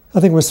 I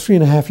think it was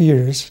 3.5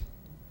 years.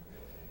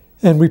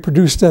 And we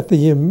produced at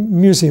the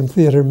Museum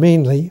Theatre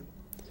mainly.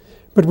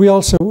 But we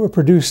also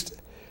produced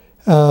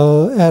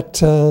at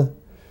the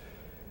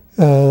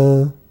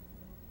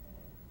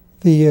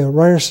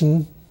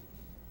Ryerson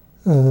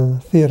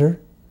Theatre.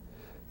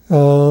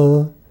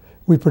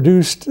 We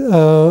produced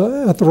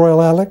at the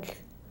Royal Alec.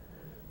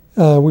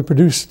 We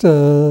produced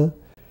at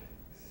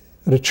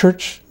a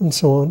church and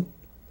so on.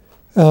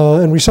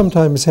 And we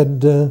sometimes had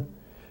 2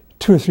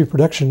 or 3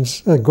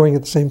 productions going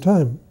at the same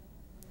time.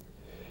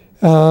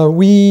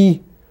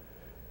 We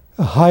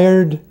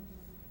hired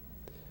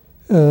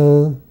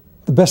the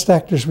best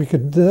actors we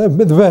could, the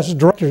best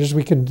directors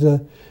we could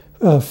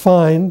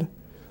find.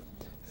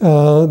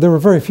 There were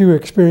very few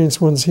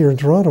experienced ones here in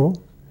Toronto.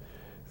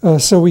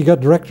 So we got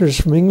directors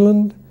from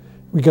England.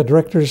 We got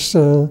directors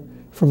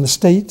from the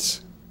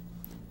States.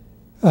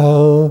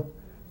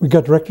 We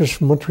got directors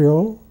from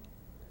Montreal.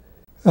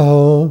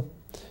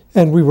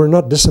 And we were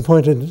not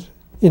disappointed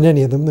in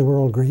any of them. They were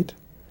all great.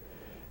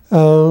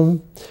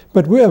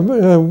 But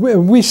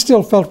we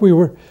still felt we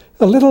were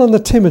a little on the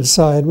timid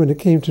side when it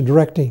came to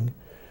directing.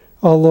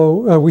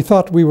 Although we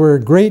thought we were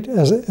great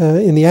as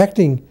in the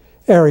acting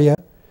area,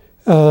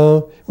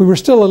 we were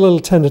still a little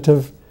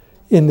tentative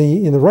in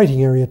the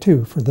writing area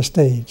too for the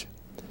stage.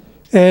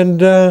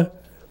 And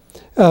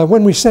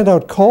when we sent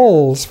out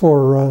calls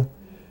for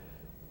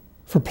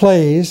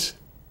plays,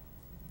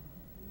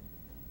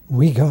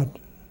 we got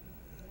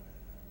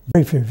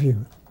very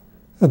few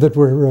that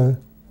were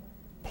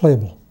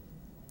playable.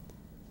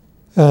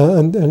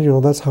 And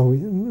that's how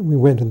we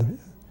went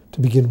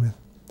to begin with.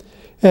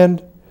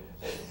 And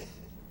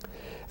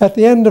at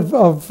the end of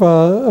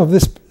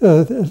this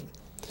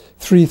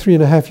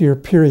 3.5 year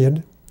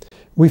period,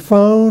 we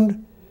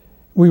found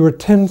we were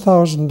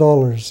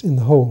 $10,000 in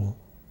the hole.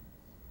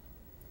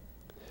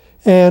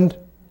 And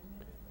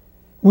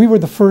we were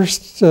the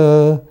first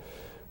theatre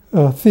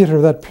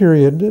of that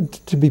period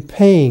to be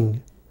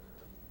paying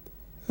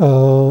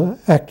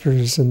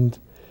actors and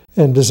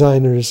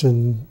designers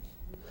and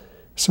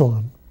so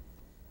on,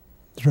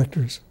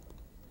 directors.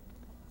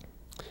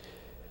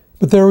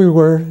 But there we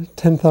were,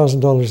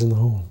 $10,000 in the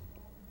hole.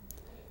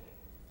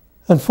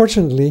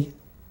 Unfortunately,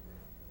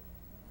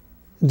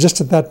 just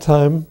at that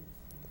time,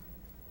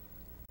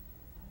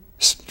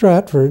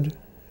 Stratford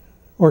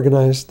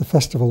organized the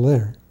festival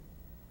there.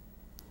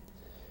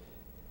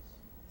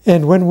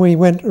 And when we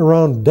went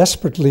around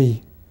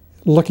desperately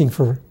looking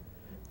for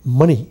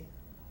money,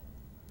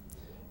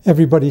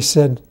 everybody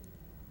said,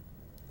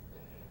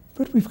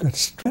 "But we've got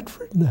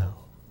Stratford now.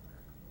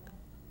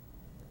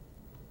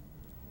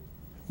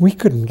 We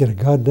couldn't get a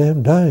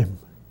goddamn dime."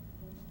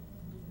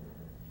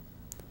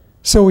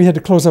 So we had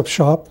to close up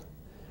shop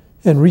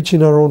and reach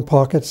in our own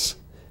pockets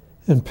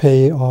and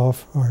pay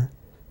off our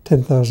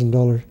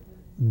 $10,000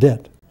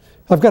 debt.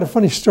 I've got a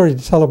funny story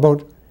to tell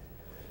about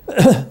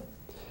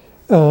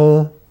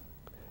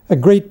a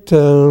great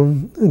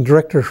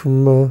director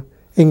from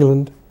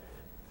England,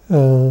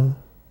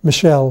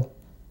 Michel.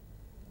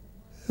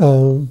 I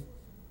don't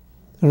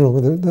know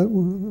whether that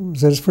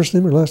was that his first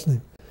name or last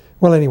name.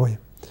 Well, anyway,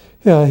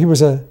 he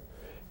was a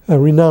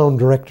renowned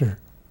director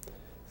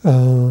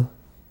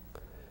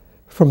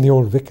from the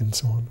Old Vic and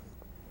so on.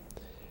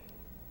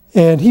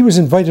 And he was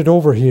invited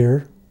over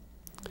here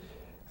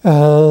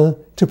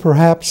to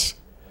perhaps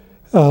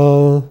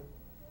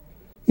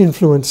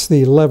influence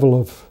the level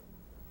of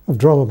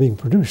drama being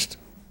produced.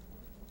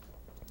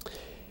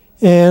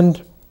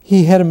 And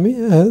he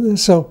had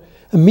so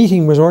a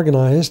meeting was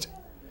organized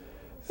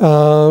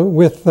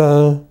with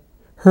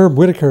Herb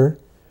Whitaker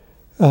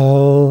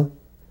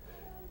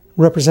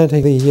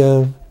representing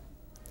the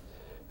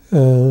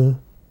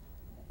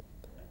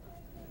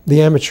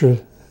amateur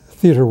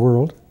theater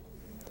world.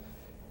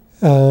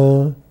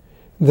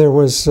 There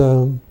was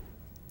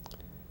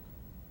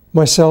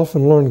myself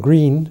and Lorne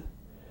Greene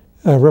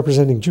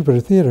representing Jupiter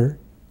Theater.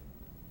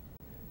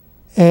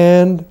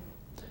 And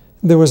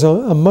there was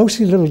a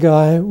mousy little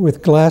guy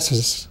with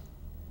glasses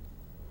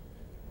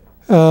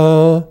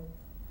who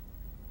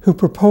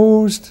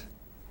proposed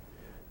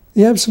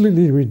the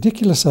absolutely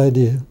ridiculous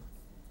idea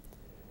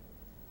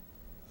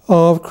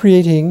of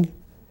creating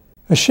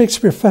a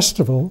Shakespeare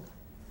festival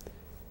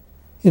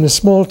in a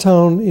small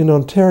town in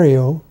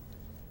Ontario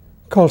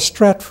called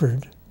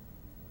Stratford,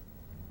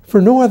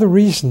 for no other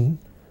reason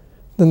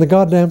than the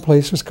goddamn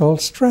place was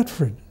called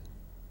Stratford.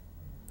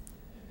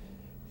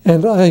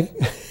 And I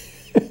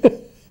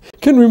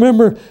can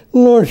remember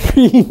Lord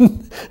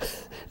Greene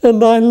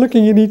and I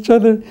looking at each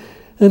other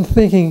and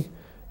thinking,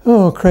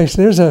 oh Christ,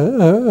 there's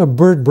a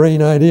bird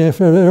brain idea if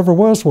there ever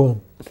was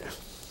one.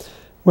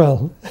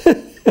 Well,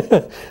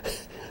 the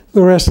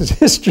rest is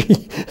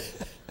history.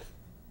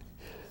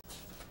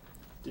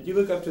 Did you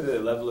look up to the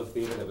level of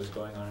theater that was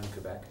going on in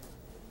Quebec?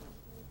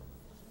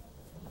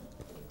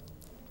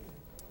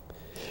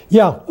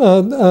 Yeah,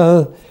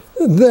 the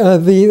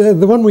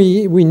one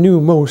we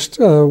knew most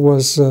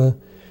was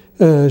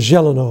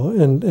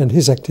Gélinas and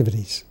his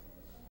activities.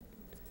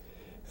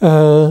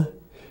 And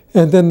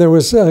then there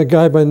was a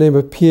guy by the name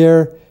of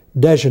Pierre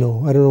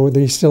Dagenot. I don't know whether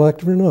he's still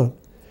active or not.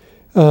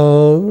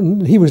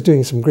 He was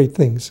doing some great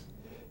things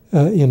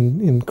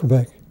in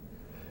Quebec.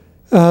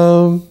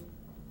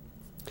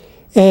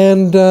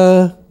 And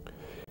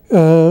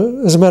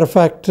as a matter of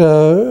fact,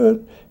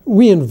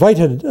 we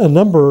invited a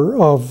number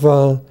of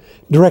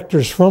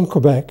directors from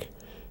Quebec,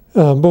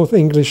 both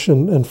English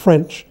and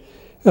French,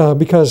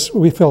 because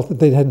we felt that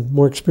they'd had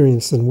more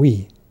experience than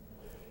we.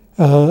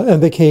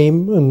 And they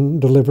came and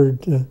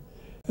delivered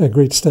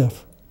great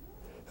stuff.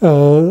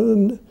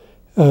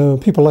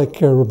 People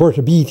like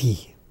Roberta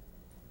Beatty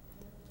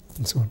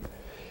and so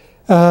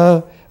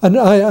on. And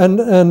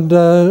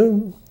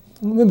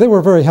they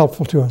were very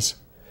helpful to us.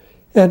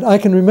 And I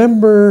can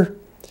remember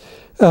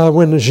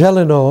when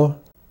Gélinas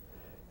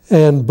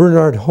and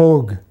Bernard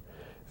Hogue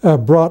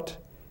brought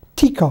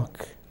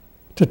Teacock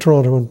to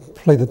Toronto and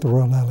played at the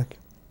Royal Alec.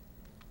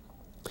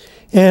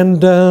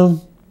 And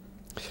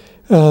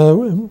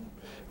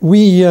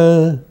we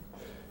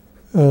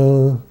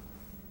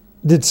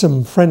did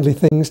some friendly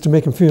things to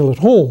make him feel at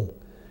home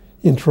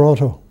in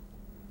Toronto.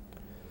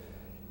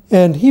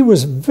 And he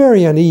was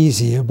very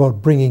uneasy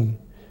about bringing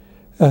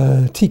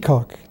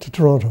Teacock to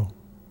Toronto.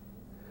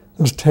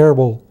 Those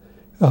terrible,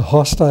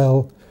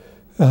 hostile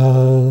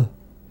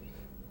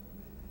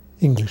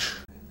English.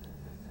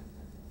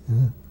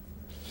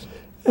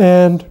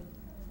 And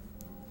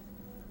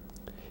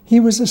he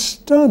was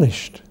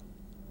astonished,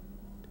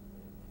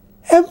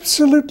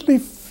 absolutely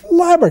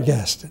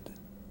flabbergasted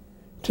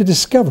to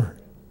discover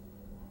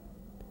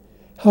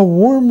how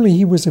warmly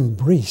he was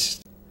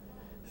embraced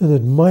and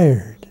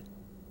admired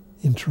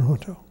in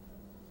Toronto.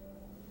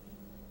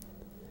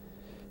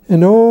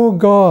 And oh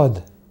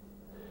God,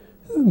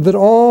 that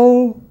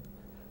all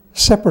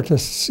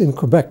separatists in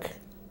Quebec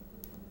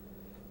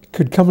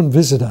could come and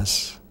visit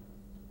us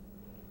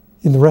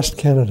in the rest of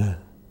Canada,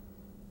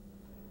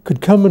 could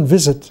come and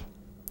visit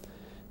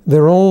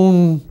their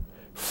own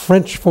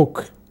French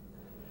folk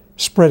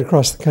spread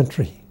across the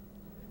country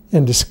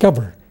and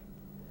discover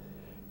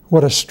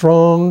what a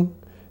strong,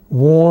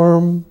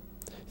 warm,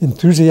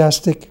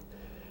 enthusiastic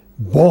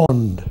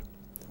bond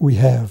we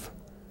have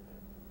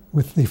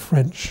with the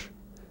French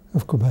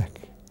of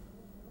Quebec.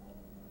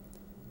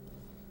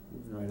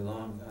 Moving right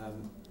along.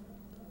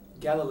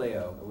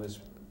 Galileo was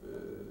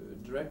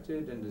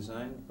directed and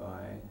designed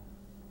by,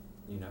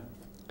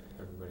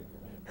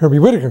 Herbie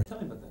Whitaker. Tell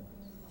me about that.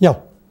 Yeah.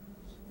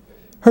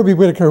 Herbie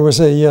Whitaker was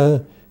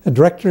a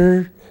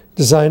director,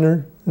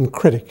 designer, and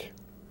critic.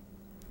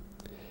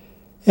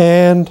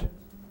 And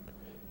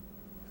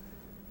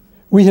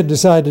we had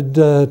decided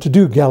to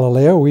do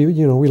Galileo.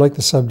 We liked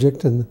the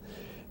subject and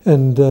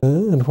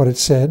what it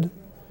said.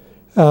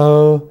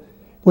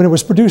 When it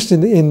was produced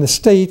in the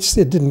States,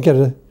 it didn't get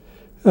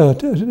a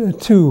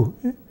too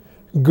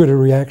good a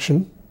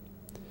reaction.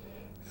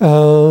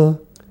 Charles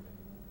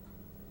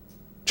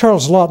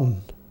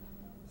Laughton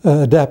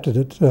adapted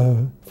it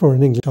for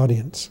an English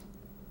audience.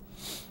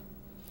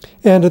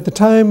 And at the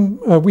time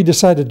we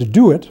decided to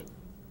do it,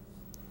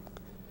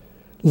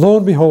 lo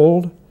and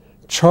behold,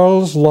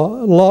 Charles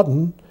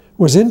Laughton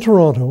was in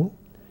Toronto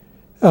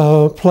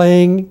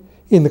playing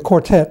in the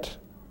quartet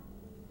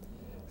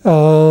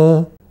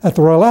at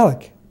the Royal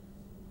Alec.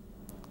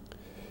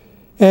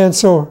 And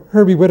so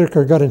Herbie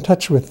Whittaker got in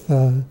touch with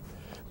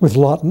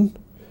Lawton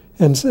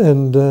and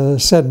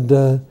said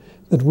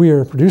that we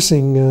are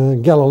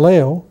producing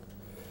Galileo,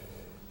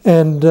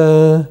 and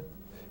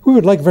we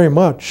would like very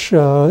much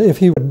if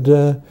he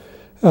would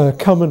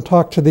come and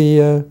talk to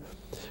the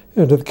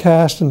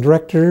cast and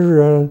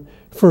director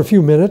for a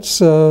few minutes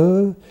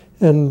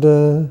and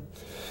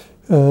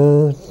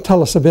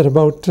tell us a bit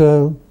about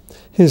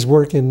his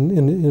work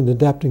in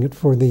adapting it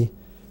for the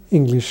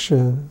English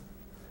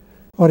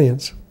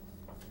audience.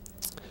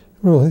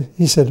 Well,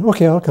 he said,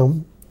 okay, I'll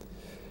come.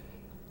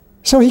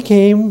 So he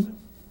came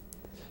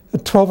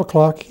at 12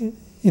 o'clock in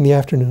the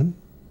afternoon,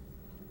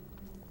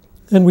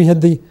 and we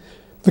had the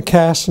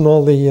cast and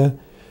all the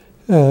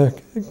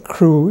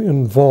crew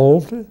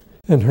involved,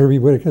 and Herbie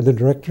Whittaker, the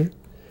director.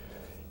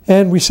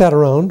 And we sat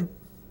around,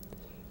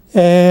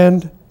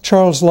 and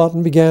Charles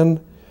Lawton began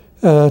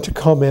to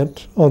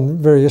comment on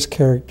various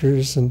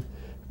characters and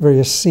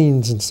various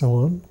scenes and so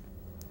on.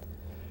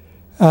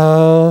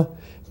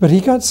 But he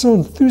got so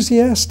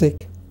enthusiastic,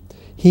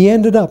 he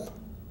ended up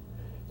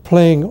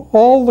playing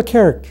all the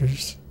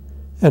characters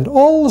and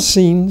all the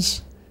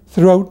scenes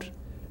throughout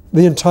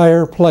the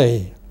entire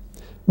play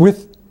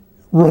with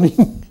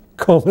running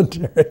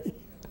commentary.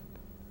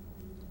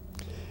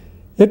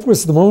 It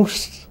was the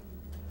most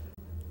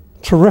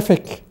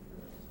terrific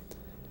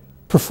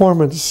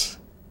performance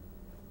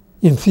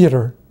in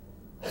theater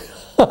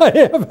I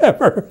have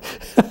ever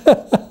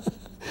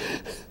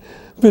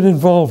been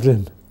involved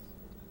in.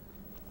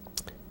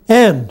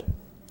 And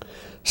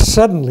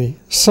suddenly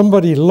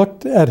somebody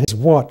looked at his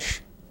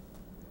watch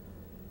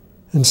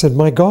and said,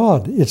 "My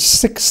God, it's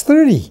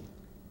 6:30.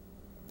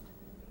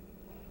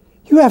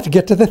 You have to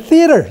get to the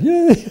theater.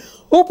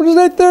 Open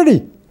at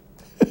 8:30.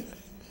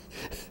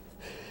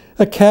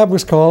 A cab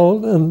was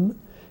called, and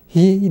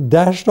he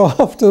dashed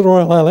off to the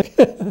Royal Alec,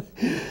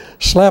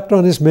 slapped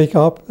on his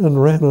makeup,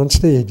 and ran on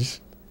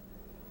stage.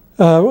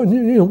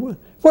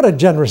 What a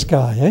generous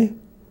guy, eh?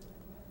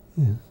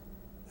 Yeah.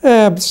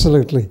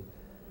 Absolutely.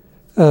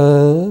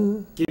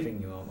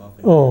 Giving you all.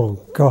 Oh,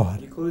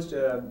 God. You closed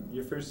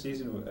your first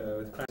season with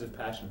Crimes of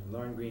Passion,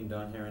 Lorne, Greene,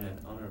 Don Herron, and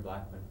Honor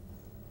Blackman.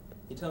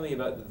 Can you tell me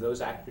about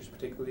those actors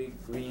particularly,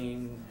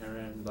 Greene,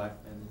 Herron,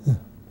 Blackman,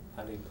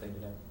 how they played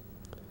it out?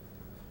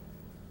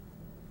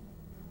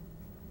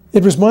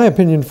 It was my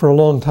opinion for a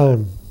long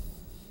time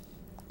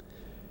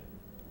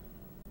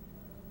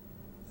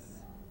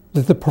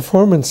that the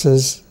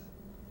performances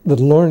that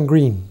Lorne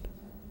Greene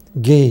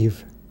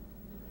gave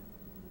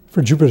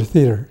for Jupiter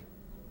Theatre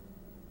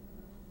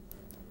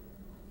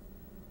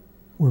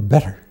were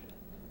better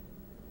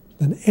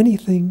than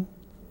anything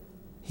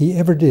he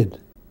ever did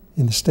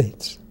in the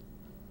States.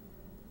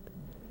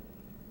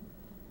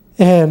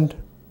 And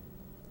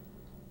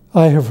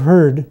I have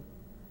heard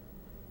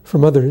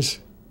from others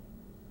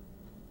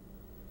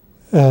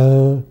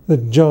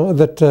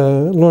that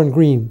Lorne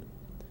Greene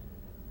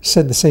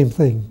said the same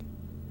thing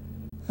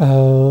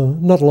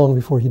not long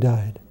before he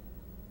died,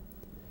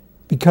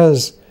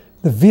 because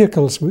the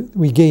vehicles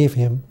we gave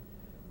him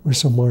were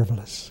so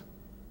marvelous.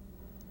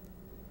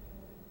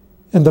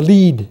 And the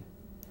lead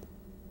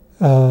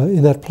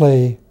in that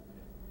play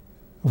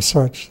of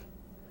Sartre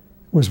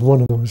was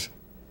one of those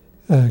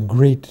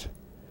great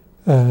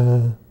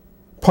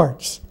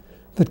parts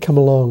that come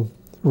along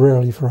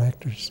rarely for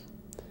actors.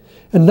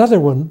 Another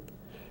one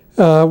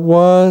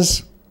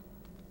was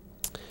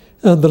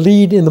the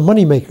lead in The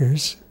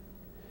Moneymakers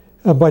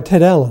by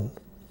Ted Allan.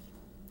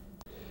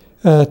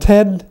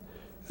 Ted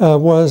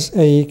was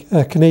a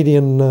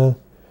Canadian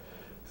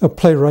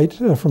playwright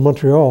from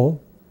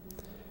Montreal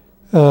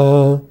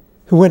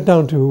who went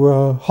down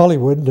to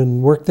Hollywood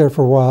and worked there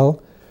for a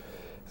while,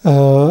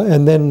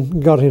 and then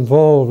got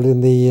involved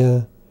in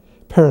the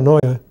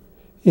paranoia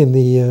in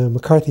the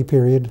McCarthy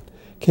period,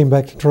 came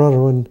back to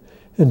Toronto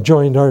and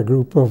joined our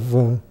group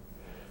of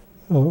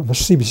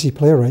CBC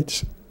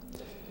playwrights.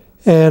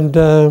 And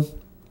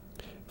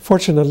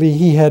fortunately,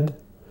 he had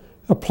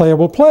a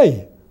playable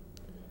play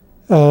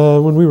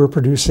when we were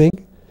producing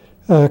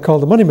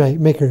called The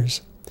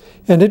Moneymakers.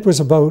 And it was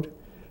about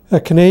a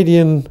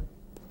Canadian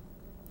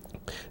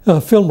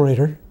film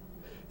writer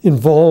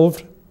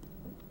involved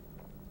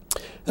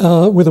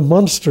with a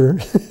monster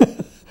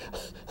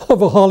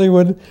of a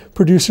Hollywood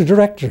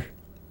producer-director.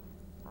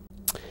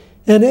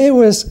 And it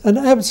was an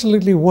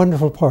absolutely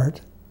wonderful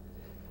part.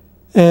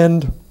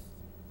 And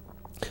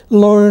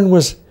Lorne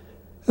was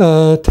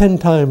 10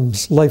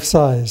 times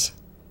life-size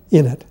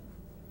in it.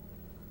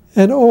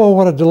 And oh,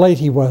 what a delight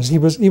he was. He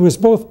was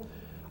both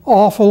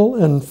awful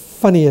and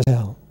funny as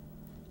hell.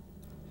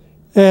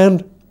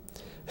 And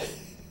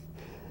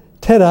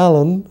Ted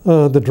Allan,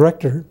 the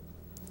director,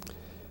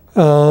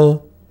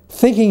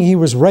 thinking he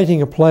was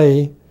writing a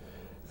play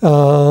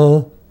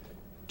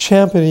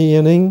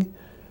championing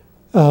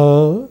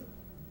the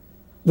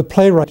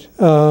playwright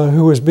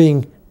who was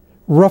being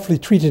roughly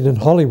treated in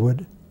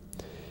Hollywood,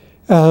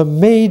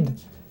 made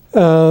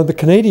the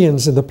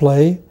Canadians in the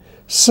play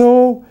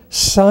so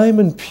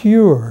Simon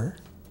Pure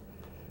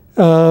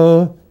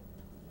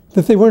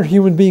that they weren't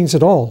human beings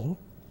at all,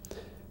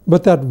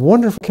 but that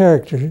wonderful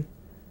character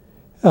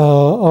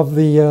of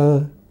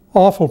the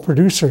awful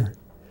producer,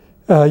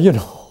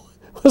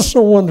 was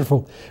so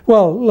wonderful.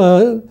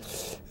 Well,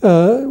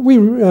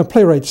 we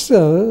playwrights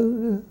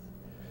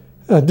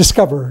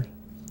discover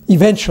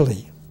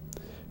eventually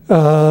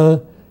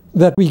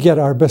that we get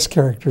our best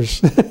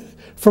characters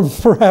from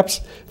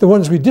perhaps the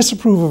ones we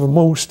disapprove of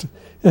most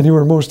and who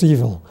are most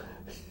evil.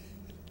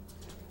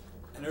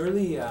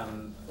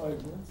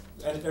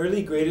 An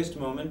early greatest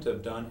moment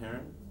of Don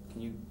Heron,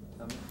 can you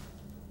tell me?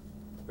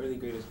 Early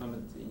greatest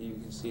moment that you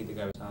can see the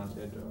guy was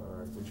talented,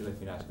 or would you like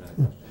me to ask another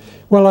question?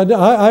 Well,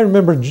 I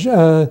remember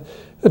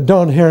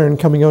Don Heron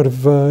coming out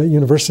of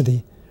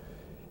university,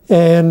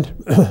 and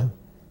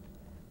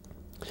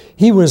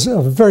he was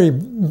a very,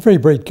 very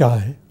bright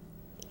guy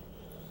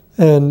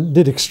and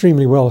did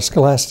extremely well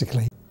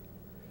scholastically.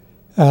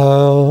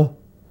 And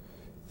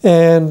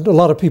a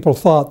lot of people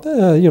thought,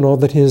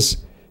 that his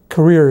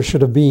career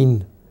should have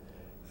been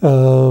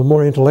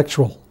more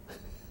intellectual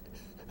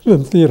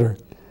than theater.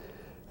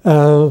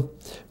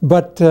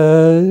 But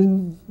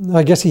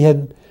I guess he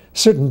had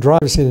certain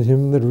drives in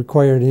him that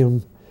required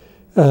him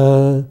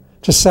to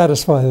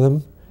satisfy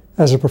them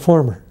as a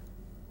performer.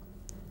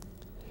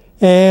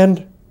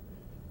 And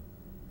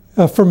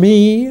for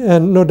me,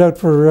 and no doubt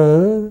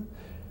for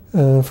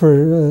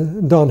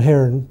Don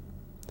Heron,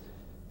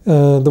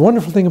 the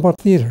wonderful thing about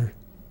theater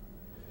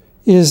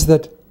is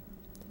that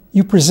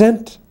you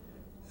present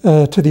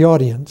to the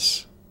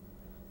audience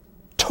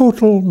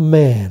total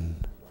man.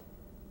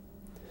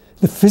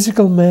 The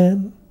physical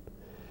man,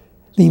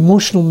 the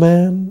emotional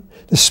man,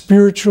 the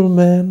spiritual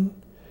man,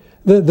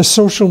 the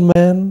social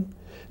man,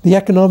 the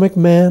economic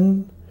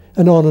man,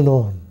 and on and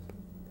on.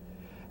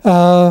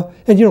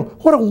 And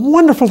what a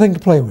wonderful thing to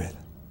play with.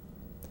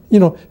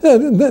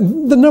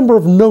 The number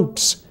of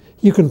notes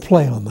you can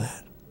play on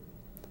that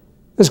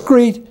is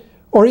great,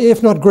 or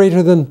if not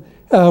greater than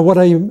what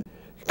a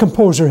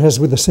composer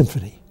has with a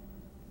symphony.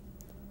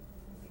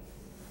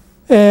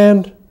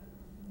 And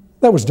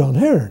that was Don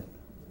Heron.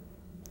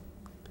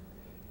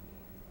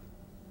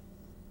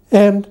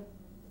 And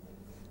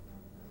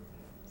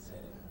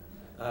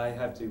I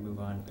have to move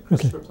on.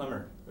 Christopher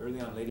Plummer,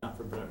 early on, Lady Not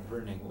for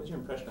Burning. What was your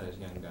impression of this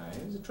young guy?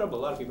 He was in trouble.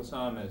 A lot of people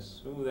saw him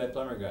as, ooh, that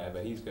Plummer guy,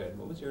 but he's good.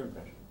 What was your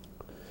impression?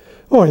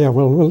 Oh yeah,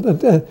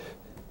 well,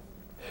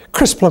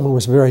 Chris Plummer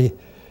was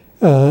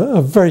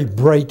a very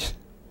bright,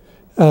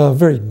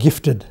 very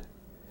gifted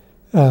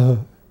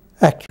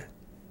actor.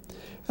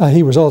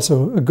 He was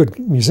also a good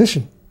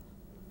musician.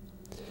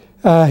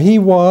 He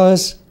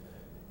was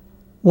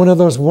one of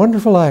those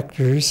wonderful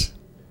actors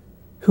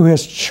who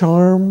has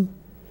charm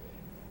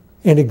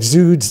and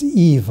exudes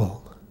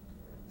evil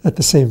at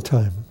the same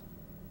time.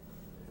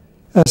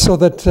 So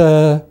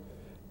that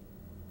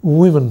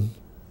women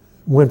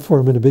went for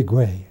him in a big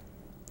way.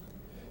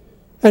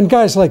 And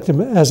guys liked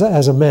him as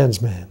a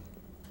man's man.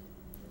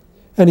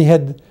 And he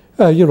had,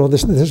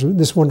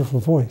 this wonderful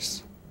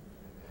voice.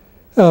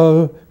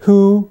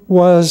 Who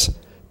was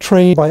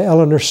trained by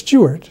Eleanor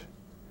Stewart,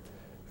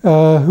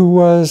 who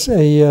was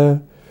a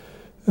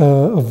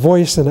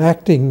voice and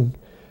acting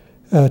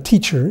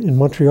teacher in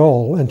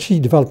Montreal, and she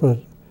developed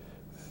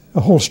a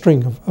whole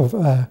string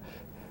of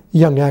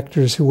young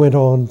actors who went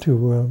on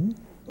to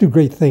do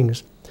great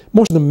things.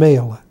 Most of them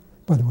male,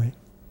 by the way.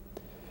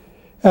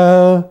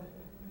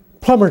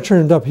 Plummer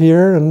turned up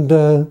here, and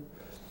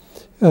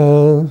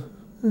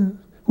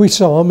we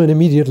saw him and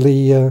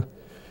immediately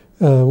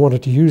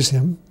wanted to use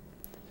him.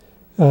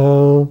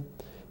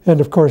 And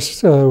of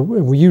course,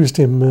 we used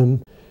him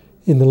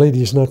in The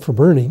Ladies Not for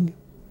Burning.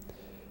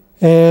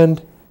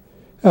 And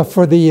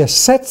for the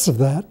sets of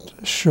that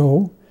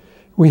show,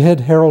 we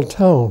had Harold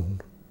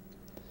Town.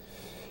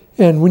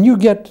 And when you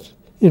get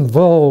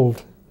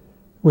involved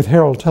with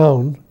Harold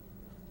Town,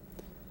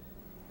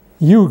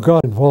 you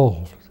got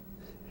involved.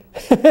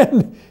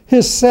 And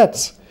his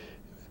sets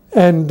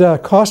and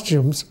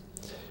costumes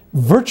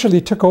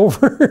virtually took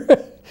over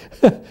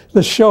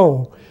the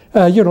show.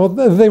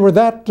 They were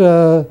that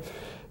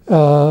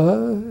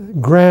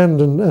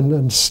grand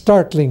and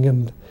startling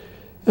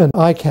and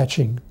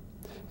eye-catching.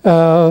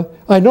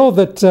 I know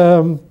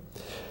that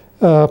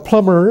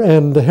Plummer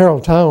and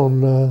Harold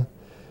Town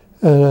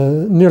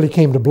nearly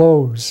came to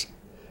blows,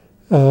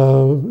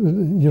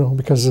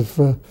 because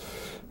of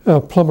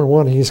Plummer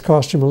wanting his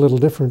costume a little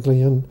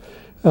differently, and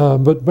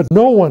but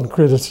no one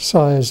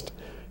criticized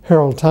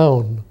Harold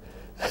Town.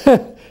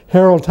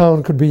 Harold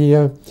Town could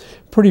be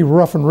pretty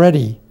rough and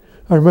ready.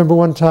 I remember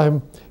one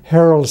time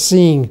Harold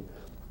seeing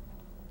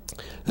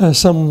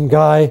some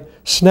guy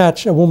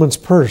snatch a woman's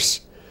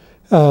purse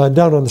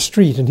down on the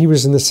street, and he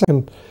was in the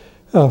second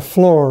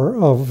floor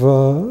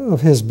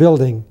of his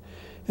building,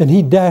 and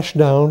he dashed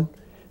down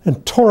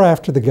and tore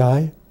after the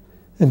guy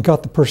and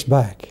got the purse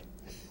back.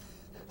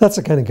 That's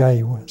the kind of guy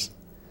he was.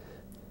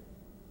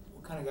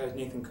 What kind of guy is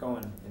Nathan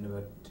Cohen in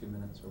about 2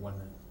 minutes or 1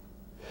 minute?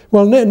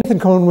 Well, Nathan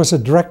Cohen was a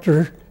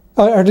director,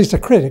 or at least a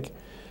critic,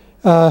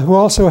 who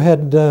also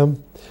had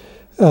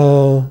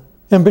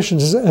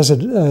ambitions as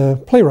a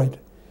playwright.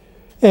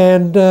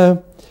 And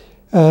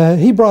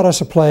he brought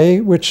us a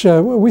play which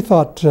we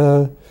thought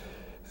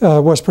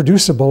was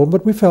producible,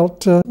 but we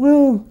felt,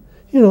 well,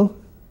 you know,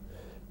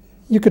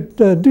 you could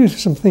do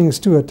some things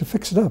to it to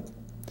fix it up.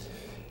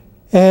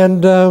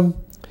 And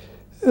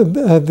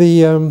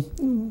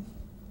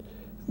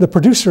the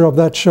producer of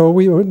that show,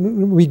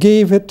 we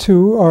gave it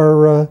to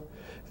our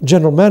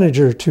general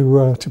manager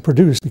to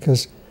produce,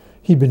 because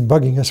he'd been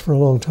bugging us for a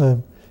long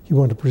time. He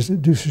wanted to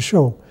produce a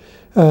show.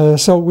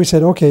 So we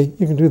said, okay,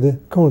 you can do the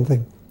Cohen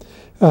thing.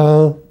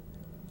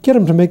 Get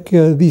him to make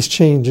these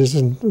changes,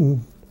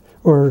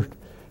 or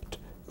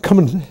come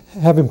and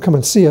have him come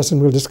and see us,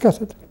 and we'll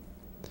discuss it.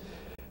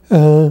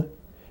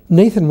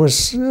 Nathan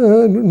was,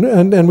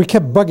 and we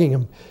kept bugging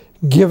him,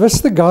 give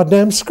us the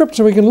goddamn script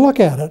so we can look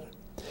at it.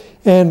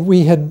 And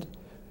we had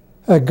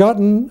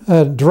gotten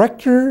a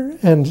director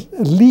and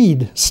a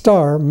lead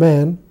star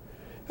man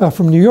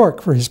from New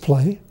York for his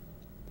play.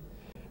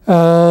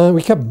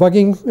 We kept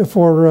bugging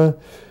for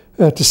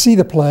to see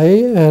the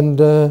play, and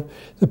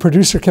the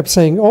producer kept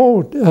saying,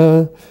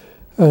 oh,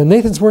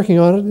 Nathan's working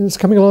on it, it's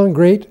coming along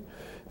great,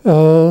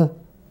 but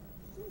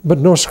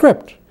no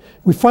script.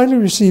 We finally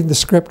received the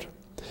script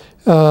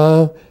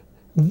the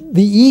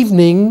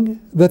evening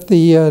that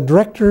the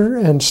director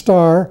and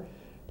star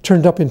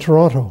turned up in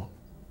Toronto.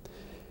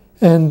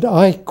 And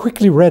I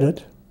quickly read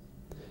it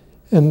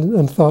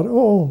and thought,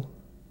 oh,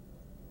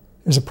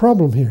 there's a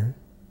problem here.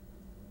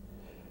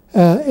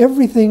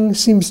 Everything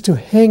seems to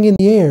hang in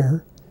the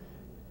air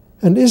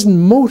and isn't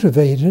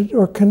motivated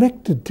or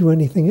connected to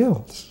anything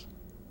else.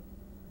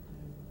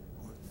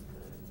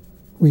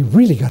 We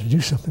really got to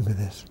do something with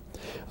this.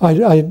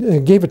 I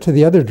gave it to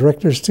the other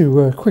directors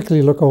to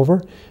quickly look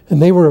over,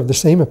 and they were of the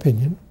same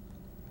opinion.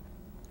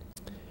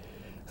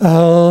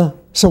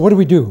 So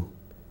what do?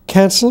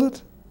 Cancel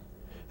it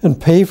and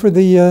pay for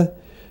the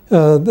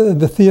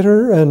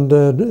theater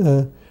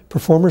and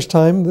performers'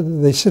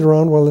 time? They sit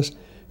around while this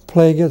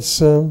play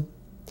gets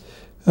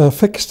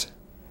fixed?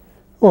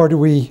 Or do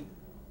we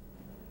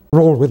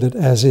roll with it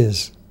as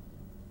is?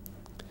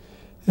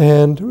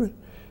 And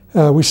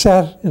we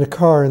sat in a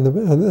car,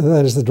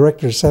 that is, the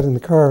director sat in the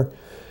car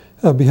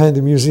behind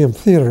the museum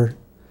theater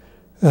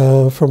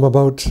from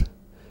about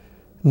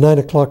 9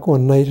 o'clock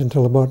one night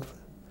until about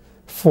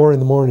 4 in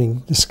the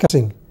morning,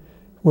 discussing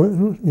what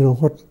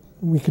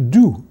we could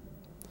do.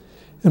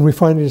 And we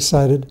finally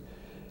decided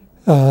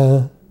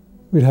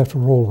we'd have to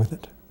roll with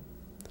it.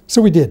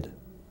 So we did.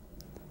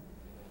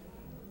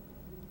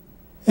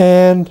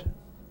 And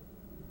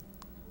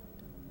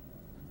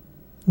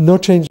no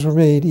changes were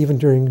made even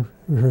during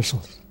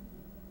rehearsals.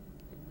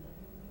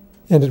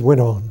 And it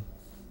went on.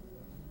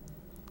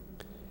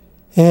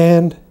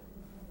 And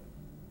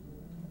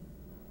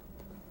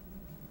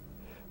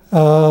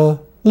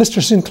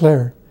Lister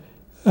Sinclair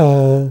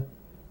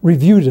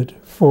reviewed it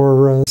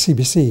for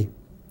CBC.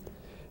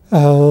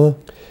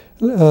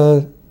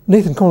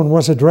 Nathan Cohen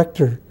was a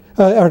director,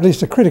 or at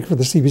least a critic for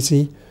the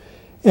CBC,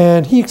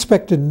 and he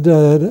expected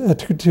to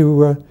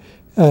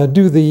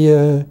do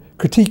the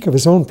critique of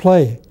his own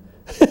play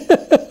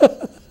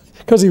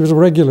because he was a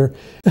regular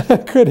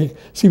critic.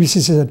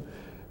 CBC said,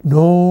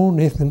 no,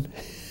 Nathan,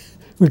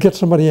 we'll get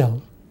somebody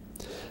else.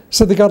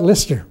 So they got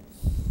Lister.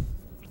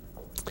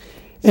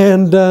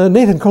 And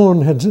Nathan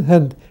Cohen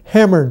had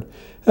hammered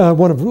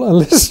one of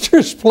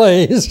Lister's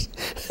plays.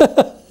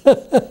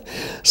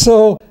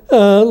 So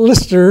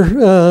Lister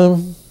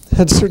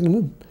had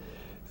certain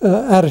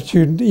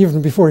attitude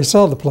even before he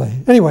saw the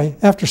play. Anyway,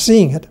 after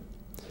seeing it,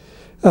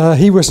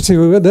 he was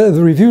to,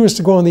 the review was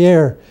to go on the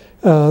air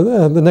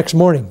the next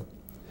morning.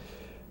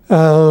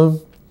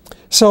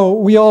 So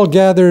we all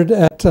gathered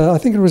at, I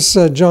think it was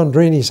John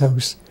Drainie's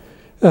house,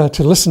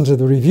 to listen to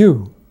the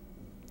review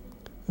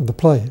of the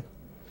play.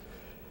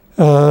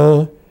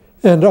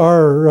 And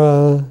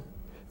our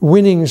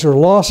winnings or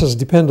losses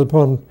depended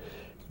upon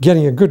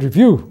getting a good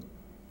review.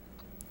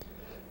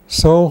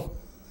 So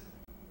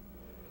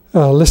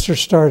Lister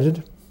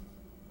started,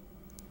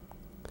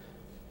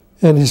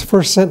 and his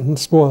first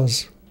sentence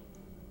was,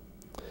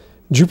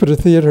 Jupiter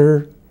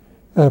Theatre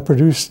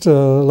produced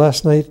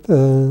last night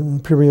the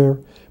premiere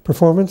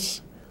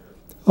performance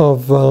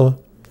of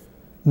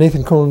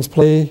Nathan Cohen's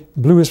play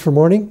Blue is for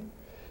Morning,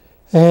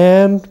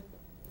 and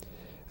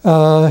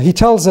he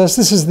tells us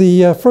this is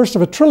the first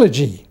of a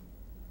trilogy.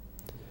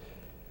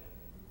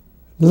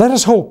 Let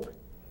us hope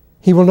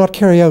he will not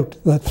carry out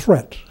that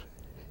threat.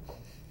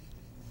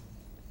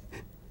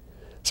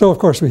 So, of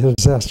course, we had a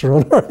disaster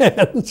on our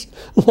hands.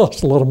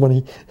 Lost a lot of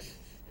money.